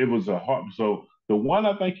 So it was a hard. So the one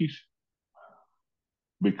I think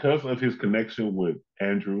because of his connection with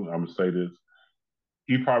Andrew, I'm gonna say this,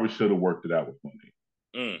 he probably should have worked it out with Monique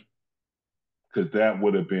Mm, because that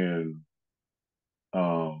would have been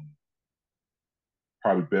um,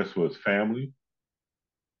 probably best for his family.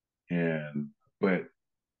 And but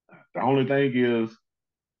the only thing is,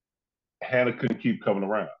 Hannah couldn't keep coming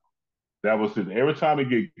around. That was it. Every time it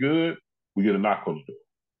get good, we get a knock on the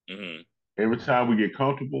door. mm, Every time we get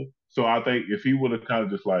comfortable. So I think if he would have kind of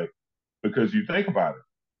just like, because you think about it,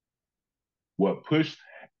 what pushed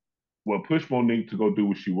what pushed Monique to go do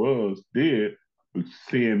what she did was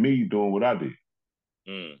seeing me doing what I did.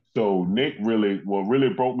 mm, So Nick what really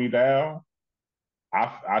broke me down,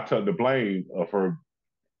 I took the blame of her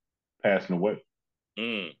passing away.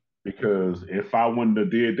 mm. Because if I wouldn't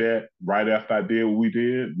have did that right after I did what we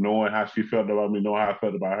did, knowing how she felt about me, knowing how I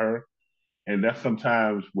felt about her, and that's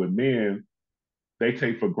sometimes with men, they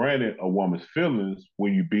take for granted a woman's feelings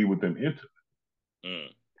when you be with them intimately. Mm.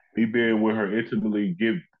 Me being with her intimately,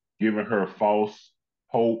 giving her false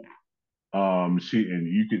hope. She and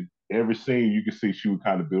you could every scene you could see she was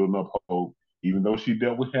kind of building up hope, even though she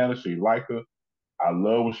dealt with Hannah. She liked her. I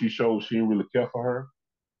love when she showed she didn't really care for her.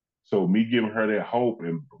 So me giving her that hope,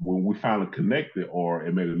 and when we finally connected, or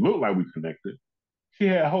it made it look like we connected, she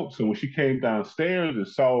had hope. So when she came downstairs and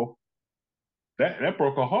saw that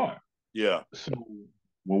broke her heart. Yeah. So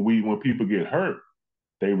when people get hurt,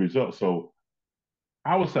 they result. So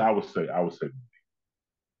I would say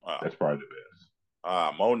Wow. that's probably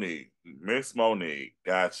the Monique, Miss Monique.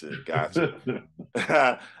 Gotcha, gotcha.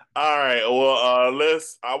 best. All right. Well,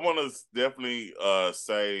 I want to definitely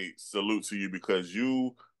say salute to you because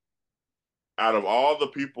you, out of all the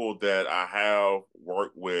people that I have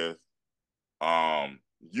worked with,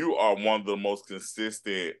 you are one of the most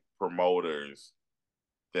consistent promoters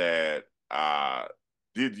that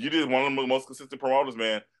you did one of the most consistent promoters,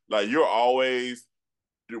 man. Like you're always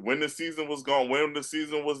when the season was going, when the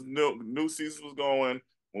season was new season was going,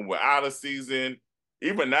 when we're out of season,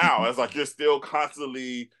 even now, it's like you're still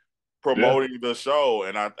constantly Yeah, promoting the show,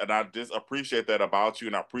 and I just appreciate that about you,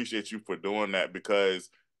 and I appreciate you for doing that because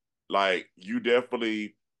like you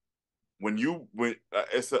definitely when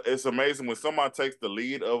it's amazing when someone takes the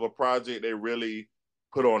lead of a project, they really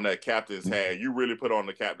put on that captain's hat. You really put on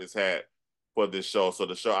the captain's hat for this show. So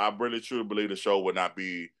the show, I really truly believe the show would not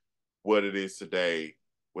be what it is today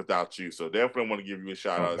without you. So definitely want to give you a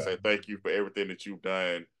shout out and say thank you for everything that you've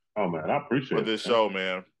done Oh man, I for appreciate it, this man. show,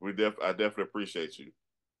 man. I definitely appreciate you.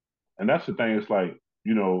 And that's the thing. It's like,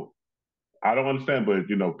 I don't understand, but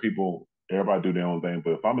people, everybody do their own thing.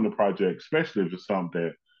 But if I'm in a project, especially if it's something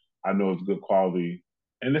that I know is good quality,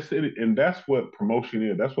 and that's what promotion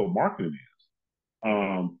is. That's what marketing is.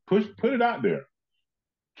 Mm-hmm. Put it out there.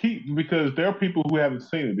 Because there are people who haven't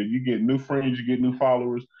seen it. That you get new friends, you get new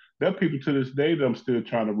followers. There are people to this day that I'm still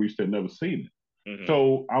trying to reach that never seen it. Mm-hmm.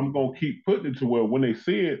 So I'm gonna keep putting it to where when they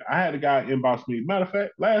see it, I had a guy inbox me. Matter of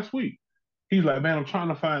fact, last week, he's like, "Man, I'm trying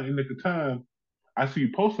to find in the time. I see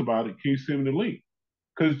you post about it. Can you send me the link?"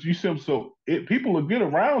 Because you see them, so people will get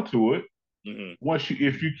around to it Mm-hmm.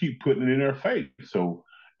 if you keep putting it in their face. So,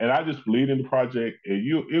 and I just believe in the project, and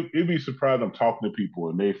it'd be surprised. I'm talking to people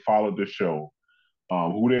and they followed the show,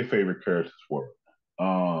 who their favorite characters were,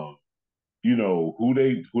 um, who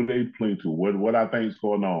they cling to, what I think is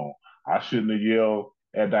going on. I shouldn't have yelled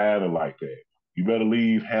at Diana like that. You better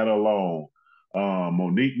leave Hannah alone.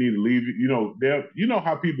 Monique need to leave. You know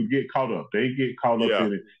how people get caught up. They get caught up Yeah.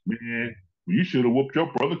 in it. Man, you should have whooped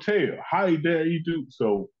your brother tail. How dare you do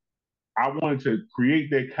so? I wanted to create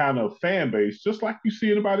that kind of fan base, just like you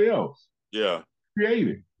see anybody else. Yeah. Create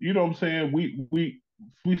it. You know what I'm saying?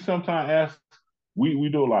 We sometimes ask. We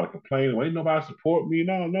do a lot of complaining. Well, ain't nobody support me.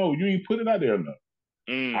 No, you ain't put it out there enough.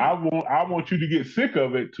 Mm. I want you to get sick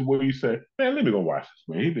of it to where you say, man, let me go watch this,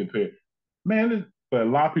 man. He been paid. Man, but a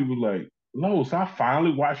lot of people like, Lowe's, I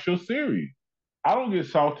finally watched your series. I don't get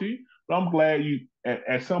salty, but I'm glad you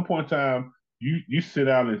at some point in time you sit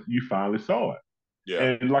down and you finally saw it. Yeah.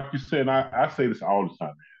 And like you said, I say this all the time,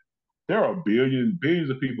 man. There are billions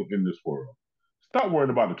of people in this world. Stop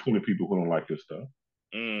worrying about the 20 people who don't like your stuff.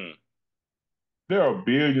 Mm. There are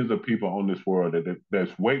billions of people on this world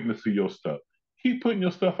that's waiting to see your stuff. Keep putting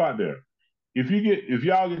your stuff out there. If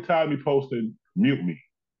y'all get tired of me posting, mute me.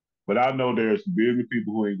 But I know there's billions of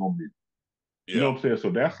people who ain't gonna mute. You know Yeah. what I'm saying? So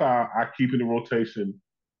that's how I keep in the rotation.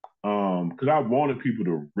 Because I wanted people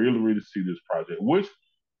to really, really see this project, which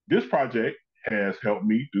this project has helped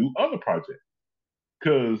me do other projects.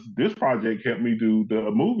 Because this project helped me do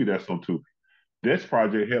the movie that's on Tubi. This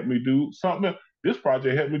project helped me do something else. This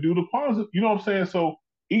project helped me do the Kwanzaa. You know what I'm saying? So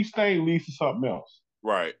each thing leads to something else.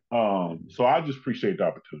 Right. So I just appreciate the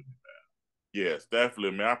opportunity. Yes,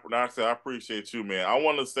 definitely, man. I appreciate you, man. I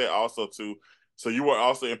want to say also too. So you were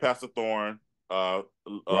also in Pastor Thorne, Right.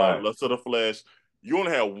 Lust of the Flesh. You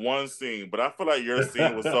only had one scene, but I feel like your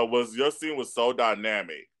scene was so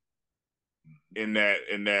dynamic in that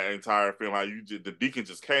entire film. How the deacon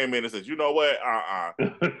just came in and said, you know what,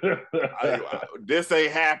 this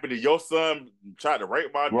ain't happening. Your son tried to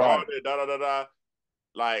rape my daughter. Right. Da da da da.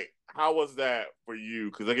 Like, how was that for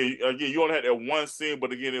you? Because again, you only had that one scene,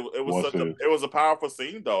 but again, it was What's this? it was a powerful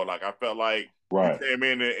scene though. Like I felt like you Right. came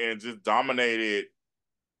in and just dominated.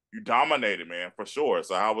 You dominated, man, for sure.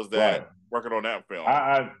 So how was that Right. working on that I, film?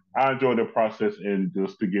 I enjoyed the process, and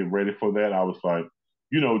just to get ready for that, I was like,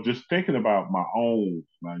 just thinking about my own,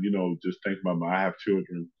 just thinking about I have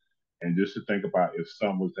children, and just to think about if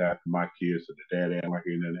something was to happen to my kids, or the dad acting like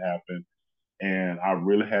it didn't happen, and I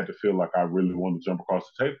really had to feel like I really wanted to jump across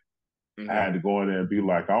the table. I Mm-hmm. had to go in there and be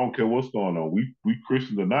like, I don't care what's going on. We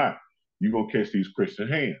Christians or not, you gonna catch these Christian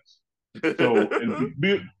hands. So,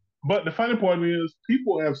 but the funny part is,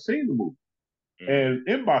 people have seen the movie Mm-hmm. and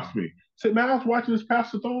inboxed me. Said, man, I was watching this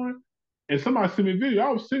Pastor Thorne, and somebody sent me a video. I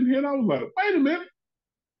was sitting here and I was like, wait a minute,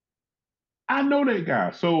 I know that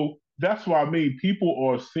guy. So that's what I mean. People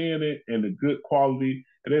are seeing it in the good quality,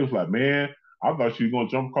 and they was like, man, I thought you were gonna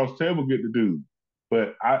jump across the table and get the dude.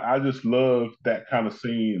 But I just love that kind of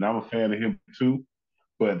scene, and I'm a fan of him too.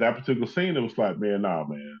 But that particular scene, it was like, man, nah,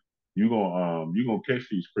 man, you gonna catch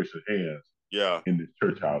these Christian hands Yeah. in this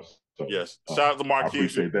church house. So Yes. Shout out to I Marquise.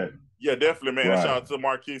 appreciate that. Yeah, definitely, man. And shout Right, out to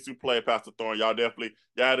Marquise who played Pastor Thorne. Y'all had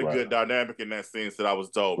a right, good dynamic in that scene, so that was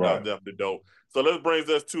dope. That was right, definitely dope. So this brings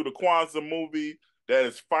us to the Kwanzaa movie that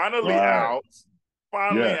is finally right. out.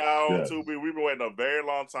 Finally Yes, out on yes. Tubi. We've been waiting a very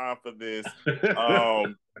long time for this.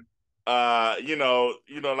 Um,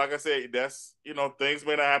 like I said, that's things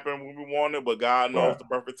may not happen when we want it, but God knows Right, the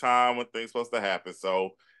perfect time when things supposed to happen.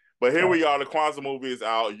 So, but here right. we are. The Kwanzaa movie is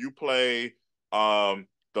out. You play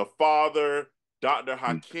the father, Dr.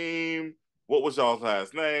 Hakeem. What was y'all's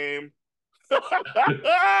last name? What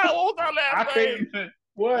was our last I can't name? even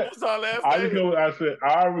What what. was our last I just name? know what I said.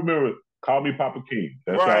 I remember. Call me Papa King.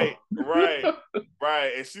 That's all. Right, right,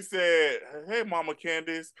 right. And she said, "Hey, Mama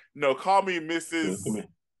Candace, no, call me Come Mrs. here.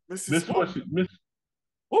 Mrs. Miss what? Miss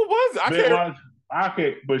What was it? I Man, can't. I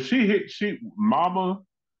can, but she Mama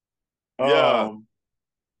Yeah, um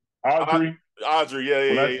Audrey. Audrey. Yeah,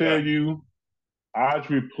 When yeah, I yeah, tell yeah. you,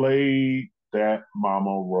 Audrey played that Mama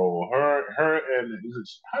role. Her, and is it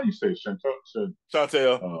how you say Chantal?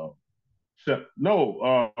 Chantel, Uh,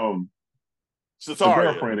 no, the Shataria,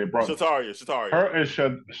 girlfriend they brought Shataria. her and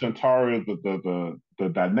Shantaria. The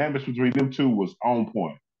dynamics between them two was on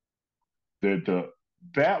point.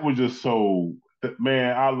 That was just so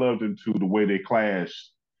man. I loved them too. The way they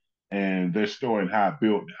clashed and their story and how it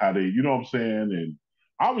built, how they, you know what I'm saying. And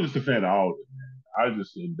I was just a fan of all of it. Man. I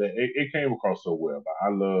just it came across so well.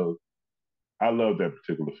 I love that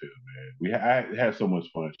particular film, man. I had so much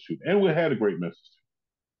fun shooting, and we had a great message.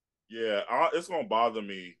 Yeah, it's gonna bother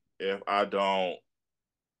me if I don't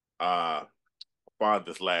uh find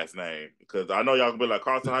this last name because I know y'all gonna be like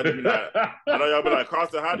Carson, how do you not? I know y'all be like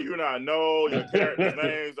Carson, how do you not know your characters'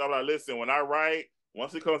 names? I'm like, listen, when I write,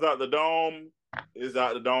 once it comes out the dome, it's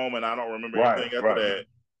out the dome, and I don't remember Right, anything after right.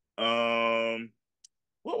 that.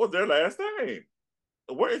 What was their last name?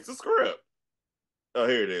 Where is the script? Oh,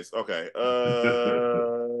 here it is. Okay.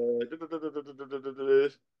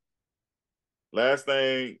 Last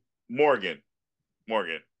name Morgan.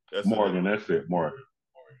 Morgan. That's it. Morgan, that's it, Morgan.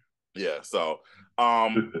 Yeah. So,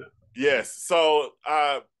 um, yes. So,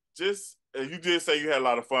 just you did say you had a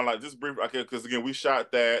lot of fun. Like just brief, okay, because again, we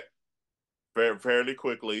shot that fairly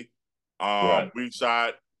quickly. Right, We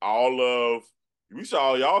shot we shot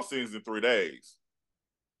all y'all scenes in 3 days.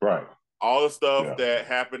 right. All the stuff Yeah. that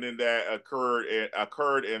happened in that occurred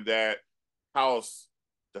in that house,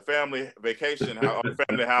 the family vacation house,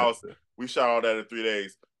 family house. We shot all that in 3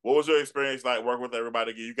 days. What was your experience like working with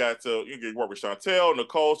everybody again? You get to work with Chantel,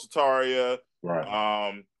 Nicole, Shataria, Right,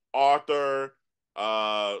 Arthur,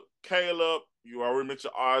 Caleb. You already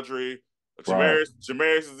mentioned Audrey. right.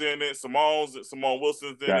 Jamaris is in it. Simone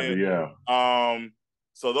Wilson's in Got the it. yeah.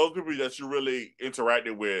 So those people that you really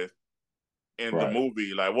interacted with in the Right.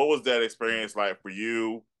 movie, like what was that experience like for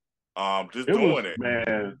you? Just It was doing it.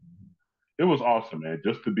 man. It was awesome, man.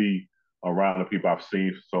 Just to be around the people I've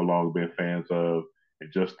seen for so long, been fans of,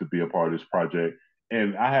 and just to be a part of this project.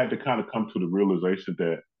 And I had to kind of come to the realization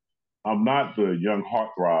that I'm not the young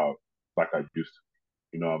heartthrob like I used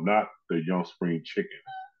to be. I'm not the young spring chicken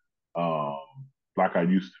um, like I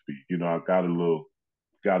used to be. I got a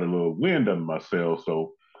little wind under myself,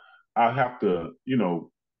 so I have to,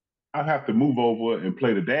 I have to move over and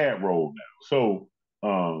play the dad role now.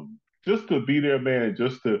 So just to be there, man,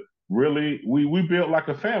 just to really, we built like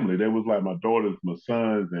a family. They was like my daughters, my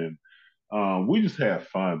sons, and we just had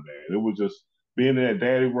fun, man. It was just being in that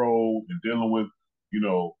daddy role and dealing with,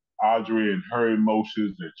 Audrey and her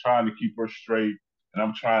emotions and trying to keep her straight. And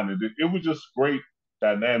I'm trying to. It was just great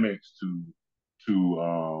dynamics to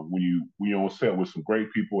when you on set with some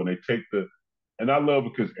great people and they take the. And I love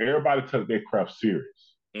it because everybody took their craft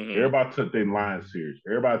serious. Mm-hmm. Everybody took their line serious.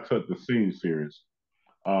 Everybody took the scene serious.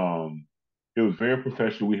 Um, it was very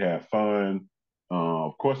professional. We had fun.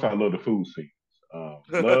 Of course, I love the food scenes.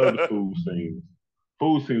 Love the food scenes.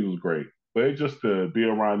 Food scenes was great, but it just to be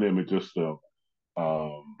around them and just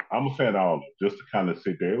I'm a fan of all of them. Just to kind of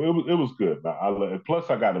sit there, it was good. Plus,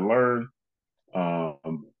 I got to learn.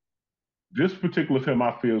 Um, this particular film,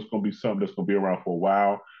 I feel, is going to be something that's going to be around for a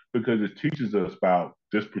while because it teaches us about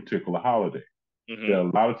this particular holiday that Mm-hmm.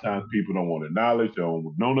 a lot of times people don't want to acknowledge, they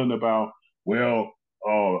don't know nothing about. Well,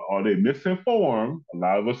 are they misinformed? A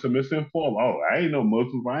lot of us are misinformed. Oh, I ain't no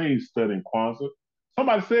Muslim. I ain't studying Kwanzaa.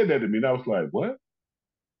 Somebody said that to me, and I was like, what?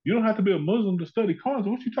 You don't have to be a Muslim to study Kwanzaa.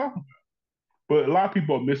 What you talking about? But a lot of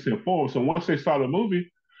people are misinformed. So once they saw the movie,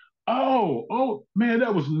 oh, man,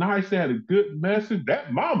 that was nice. They had a good message.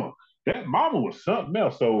 That mama was something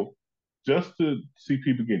else. So just to see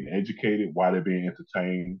people getting educated while they're being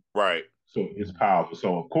entertained, Right. so it's powerful.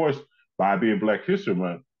 So of course, by being Black History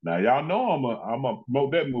Month, now y'all know I'm gonna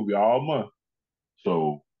promote that movie all month.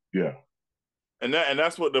 So yeah, And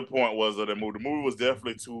that's what the point was of the movie. The movie was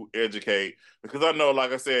definitely to educate because I know,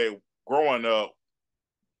 like I said, growing up,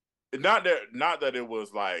 not that it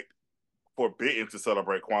was like forbidden to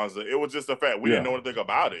celebrate Kwanzaa. It was just the fact we didn't yeah, know anything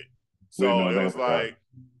about it. we didn't So know it was anything about like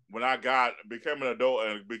when I became an adult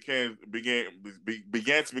and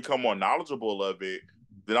began to become more knowledgeable of it,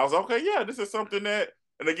 then I was like, okay, yeah, this is something that.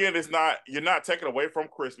 And again, you're not taking away from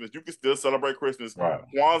Christmas. You can still celebrate Christmas. it. Right?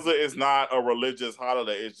 Kwanzaa is not a religious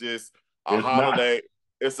holiday. It's just a It's not. holiday.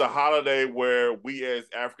 It's a holiday where we as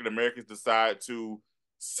African Americans decide to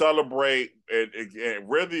celebrate and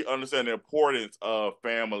really understand the importance of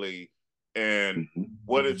family and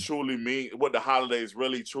what it truly means, what the holidays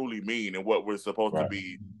really truly mean, and what we're supposed to Right.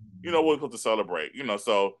 be, what we're supposed to celebrate.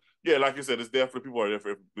 So Yeah, like you said, it's definitely people are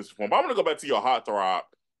different. But I'm gonna go back to your heartthrob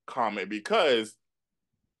comment because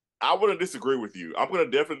I wouldn't disagree with you. I'm gonna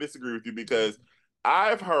definitely disagree with you because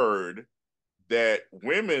I've heard that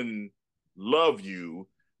women love you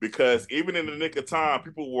because even in the nick of time,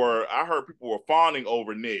 I heard people were fawning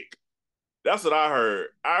over Nick. That's what I heard.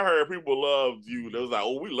 I heard people loved you. They was like,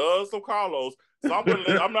 "Oh, we love some Carlos." So I'm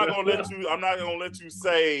not gonna let you. I'm not gonna let you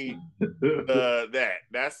say that.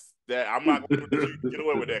 That's that. I'm not gonna let you get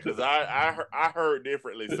away with that because I heard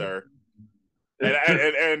differently, sir.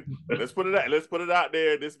 And let's put it out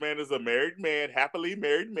there. This man is a married man, happily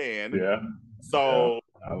married man. Yeah, yeah. So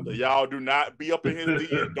y'all do not be up in his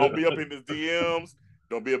DM. Don't be up in his DMs.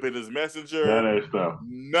 Don't be up in his messenger. None of that stuff.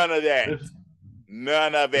 None of that.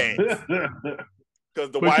 None of it. Because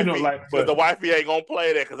But you know, like, the wifey ain't gonna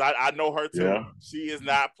play that. Because I know her too. yeah, She is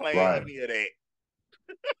not playing right. any of that.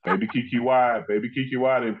 Baby Kiki Wide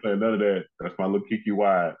ain't playing none of that. That's my little Kiki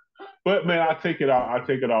Wide. But man, I take it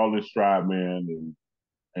all in stride, man,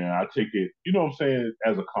 and I take it, you know what I'm saying,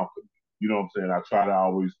 as a compliment. You know what I'm saying? I try to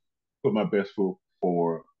always put my best foot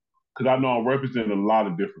forward because I know I'm representing a lot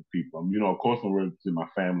of different people. You know, of course, I'm representing my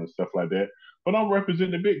family and stuff like that, but I'm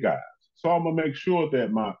representing the big guys. So I'm gonna make sure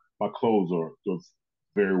that my clothes are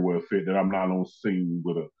very well fit. That I'm not on scene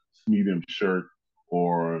with a medium shirt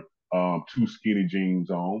or two skinny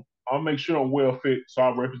jeans on. I'll make sure I'm well fit, so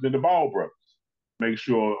I represent the Ball brothers. Make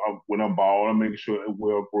sure when I'm bald, I make sure I'm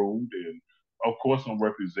well groomed, and of course I'm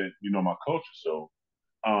represent my culture. So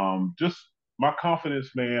just my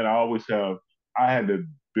confidence, man. I had to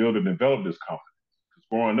build and develop this confidence. Because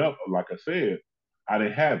growing up, like I said, I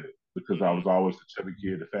didn't have it because I Mm-hmm. was always the chubby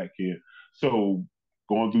kid, the fat kid. So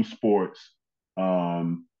going through sports,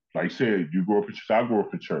 like I said, you grew up in church. I grew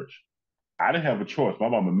up in church. I didn't have a choice. My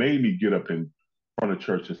mama made me get up in front of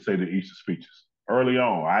church and say the Easter speeches early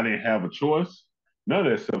on. I didn't have a choice, none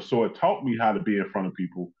of that stuff. So it taught me how to be in front of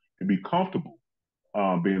people and be comfortable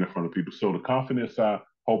being in front of people. So the confidence I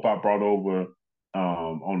hope I brought over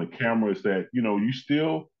on the camera is that you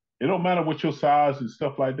still. It don't matter what your size and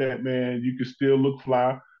stuff like that, man. You can still look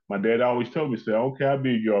fly. My dad always told me, "Say, okay, how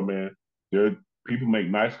big you are, man. There, people make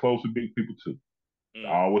nice clothes for big people too. I Mm.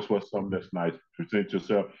 always want something that's nice. Present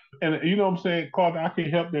yourself." And you know what I'm saying, Carter, I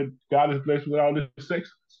can't help that God has blessed me with all this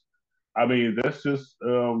sexiness. I mean, that's just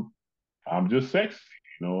I'm just sexy.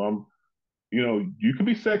 You can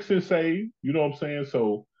be sexy and saved, you know what I'm saying?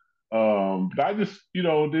 So but I just,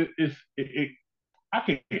 I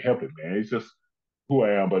can't help it, man. It's just who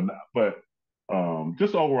I am, but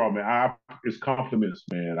just overall, man, it's compliments,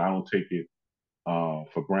 man. I don't take it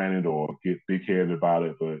for granted or get big headed about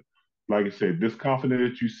it. But like I said, this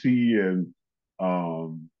confidence that you see and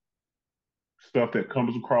um, stuff that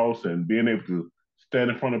comes across and being able to stand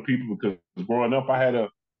in front of people because growing up I had a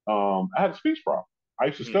speech problem. I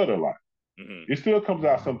used to Mm. stutter a lot. Mm-hmm. It still comes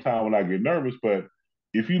out sometime when I get nervous, but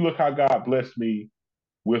if you look how God blessed me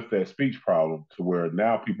with that speech problem to where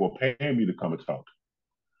now people are paying me to come and talk.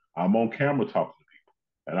 I'm on camera talking to people.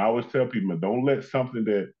 And I always tell people, don't let something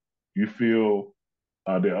that you feel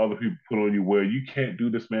that other people put on you where you can't do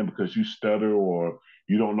this, man, because you stutter or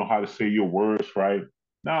you don't know how to say your words right.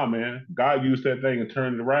 Nah, man, God used that thing and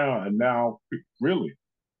turned it around. And now, really,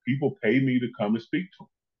 people pay me to come and speak to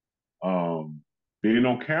them. Being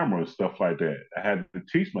on camera and stuff like that, I had to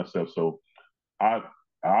teach myself. So I,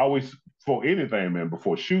 I always, for anything, man,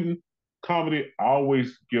 before shooting comedy, I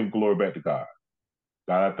always give glory back to God.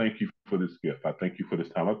 God, I thank you for this gift. I thank you for this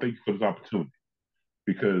time. I thank you for this opportunity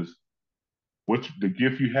because the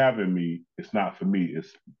gift you have in me, it's not for me.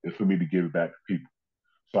 It's for me to give it back to people.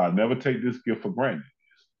 So I never take this gift for granted.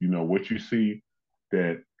 What you see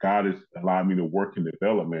that God has allowed me to work and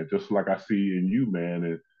develop, man, just like I see in you, man.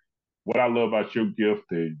 And what I love about your gift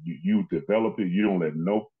that you develop it, you don't let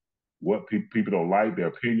no what people don't like, their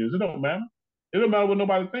opinions. It don't matter. It don't matter what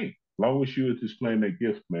nobody thinks. As long as you're displaying that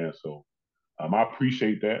gift, man. So I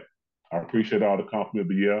appreciate that. I appreciate all the compliment.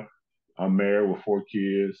 But yeah, I'm married with 4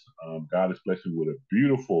 kids. God has blessed me with a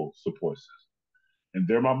beautiful support system. And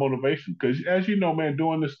they're my motivation. Because as you know, man,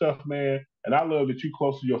 doing this stuff, man, and I love that you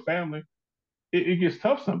close to your family, it gets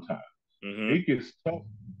tough sometimes. Mm-hmm. It gets tough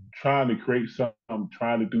trying to create something,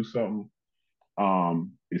 trying to do something.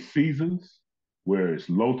 It's seasons where it's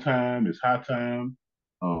low time, it's high time,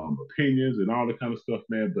 opinions and all that kind of stuff,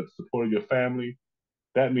 man. But supporting your family,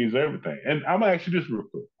 that means everything. And I'm gonna ask you this real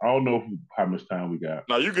quick. I don't know how much time we got,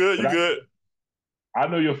 No, you good. but You good. I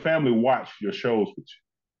know your family watch your shows with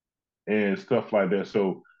you and stuff like that.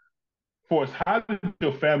 So, for us, how did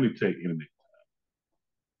your family take internet?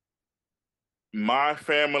 My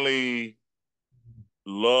family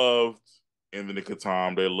loved In the Nick of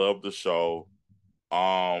Time. They loved the show.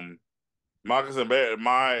 Marcus and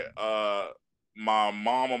my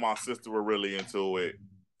mom and my sister were really into it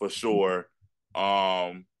for sure.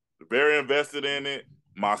 Um, very invested in it.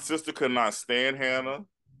 My sister could not stand Hannah.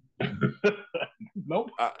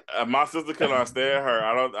 Nope. My sister could not stand her.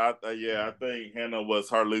 I don't. Yeah, I think Hannah was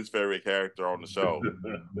her least favorite character on the show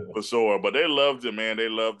for sure. But they loved it, man. They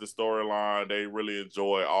loved the storyline. They really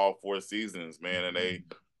enjoyed all 4 seasons, man. And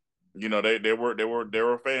they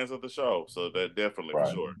were fans of the show. So that definitely for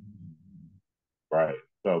Right. sure. Right.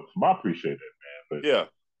 So I appreciate that, man. Yeah,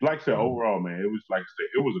 But like I said, overall, man, it was like I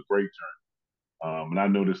said, it was a great journey. And I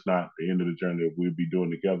know this not the end of the journey that we'll be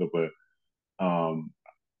doing together, but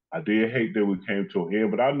I did hate that we came to an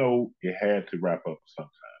end, but I know it had to wrap up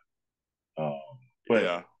sometime. But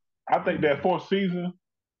yeah. I think that fourth season,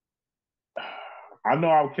 I know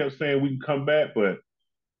I kept saying we can come back, but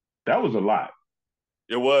that was a lot.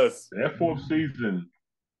 It was. That fourth season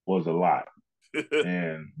was a lot,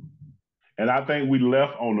 and I think we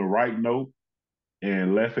left on the right note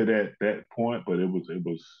and left it at that point. But it was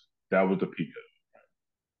that was the peak of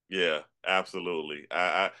Yeah, absolutely.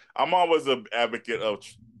 I'm always an advocate of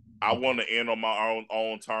I want to end on my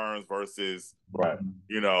own terms versus it. Right,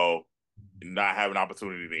 you know not have an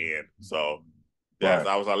opportunity to end. So that's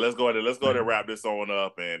right, I was like, let's go ahead and wrap this on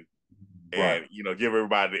up and right, give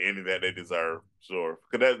everybody the ending that they deserve. Sure,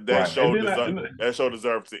 because that right. And show then deserve that show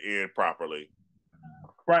deserves to end properly.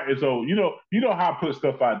 right, and so how I put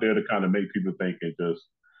stuff out there to kind of make people think and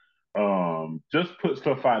just put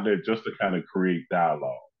stuff out there just to kind of create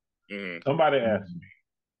dialogue. Hmm. Somebody asked me,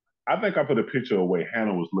 I think I put a picture of where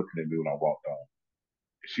Hannah was looking at me when I walked on.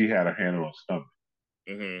 She had her hand on her stomach.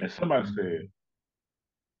 Hmm. And somebody said,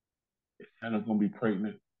 is Hannah gonna be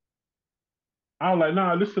pregnant? I was like,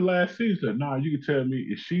 nah, this is the last season. Nah, you can tell me,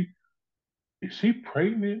 is she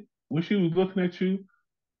pregnant when she was looking at you?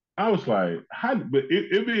 I was like, how? But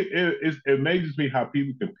it amazes me how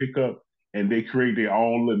people can pick up and they create their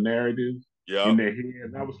own little narratives in Yep. their head.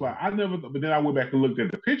 And I was like, I never. But then I went back and looked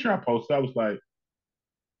at the picture I posted. I was like,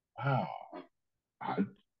 wow, I,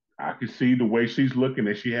 I can see the way she's looking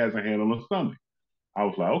and she has her hand on her stomach. I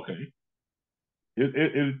was like, okay,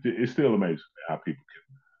 it's still amazing how people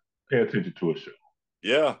can pay attention to a show.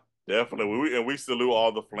 Yeah, definitely. We salute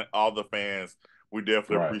all the fans. We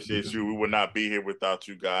definitely Right. appreciate you. We would not be here without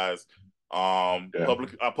you guys. Yeah.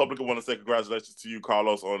 I publicly want to say congratulations to you,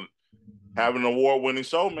 Carlos, on having an award-winning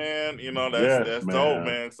show, man. That's Yes, that's dope, man.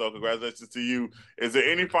 man. So congratulations to you. Is there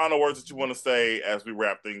any final words that you want to say as we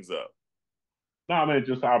wrap things up? No, man,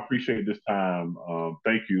 just I appreciate this time.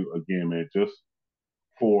 Thank you again, man, just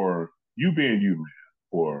for you being you, man,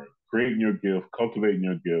 for creating your gift, cultivating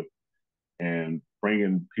your gift, and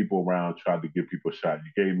bringing people around, trying to give people a shot.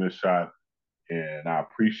 You gave me a shot, and I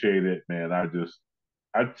appreciate it, man.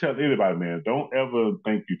 I tell anybody, man, don't ever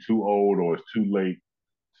think you're too old or it's too late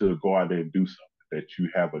to go out there and do something that you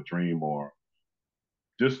have a dream or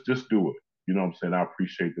just do it. You know what I'm saying? I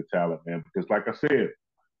appreciate the talent, man, because like I said,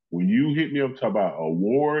 when you hit me up talk about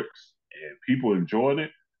awards and people enjoying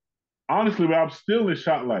it, honestly, man, I'm still in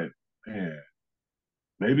shock. Like, man,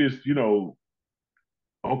 maybe it's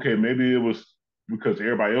okay, maybe it was because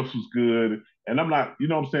everybody else was good, and I'm not, you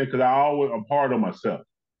know what I'm saying? Because I'm hard on myself.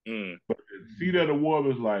 Mm, See that award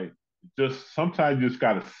was like just sometimes you just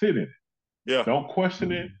got to sit in it. yeah. Don't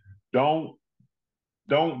question it. Don't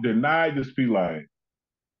deny. Just be like,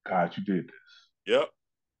 God, you did this. Yep.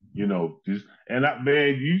 Just and I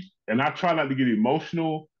man, I try not to get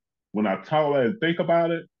emotional when I talk and think about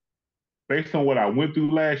it, based on what I went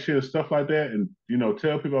through last year and stuff like that, and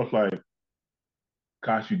tell people I was like,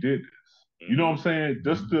 gosh, you did this. You know what I'm Hmm. saying?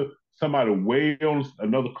 Just to somebody way on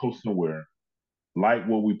another coast somewhere, like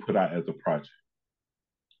what we put out as a project.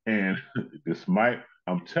 And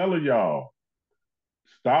I'm telling y'all,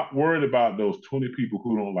 stop worrying about those 20 people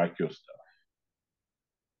who don't like your stuff.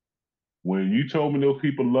 When you told me those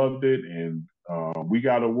people loved it and we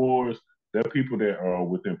got awards, there are people that are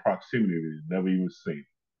within proximity that never even seen it.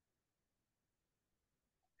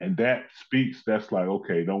 And that speaks, that's like,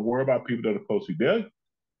 okay, don't worry about people that are close to you.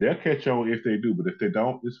 They'll catch on if they do, but if they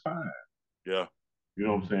don't, it's fine. Yeah. You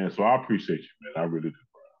know what I'm saying? So I appreciate you, man. I really do.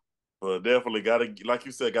 But definitely gotta, like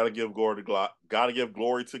you said, gotta give glory to God. Gotta give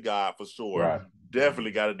glory to God for sure. Right,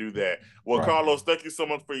 Definitely got to do that. Well, right. Carlos, thank you so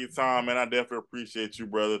much for your time, man. I definitely appreciate you,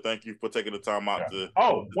 brother. Thank you for taking the time out Yeah. to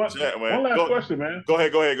Oh, chat, man. one last Go, question, man. go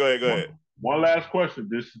ahead, go ahead, go ahead, go One ahead. one last question.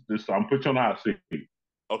 This I'm put you on the hot seat.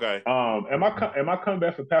 Okay. Am I coming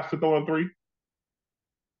back for Pastor Thorne 3?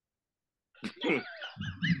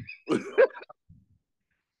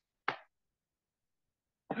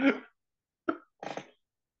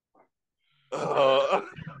 uh,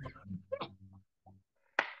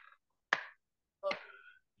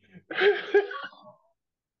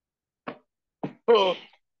 All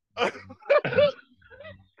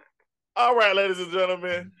right, ladies and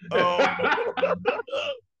gentlemen.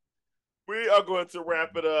 We are going to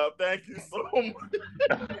wrap it up. Thank you so much.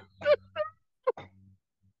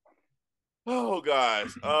 Oh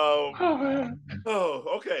gosh.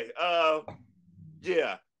 Okay.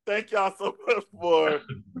 Yeah. Thank y'all so much for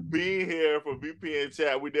being here for VPN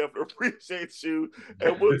chat. We definitely appreciate you.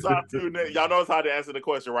 And we'll talk to you next. Y'all know how to answer the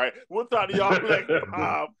question, right? We'll talk to y'all next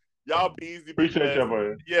time. Y'all be easy. Be Appreciate y'all,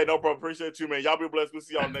 man. Yeah, no problem. Appreciate you, man. Y'all be blessed. We'll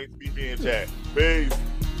see y'all next VPN chat. Peace.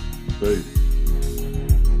 Peace.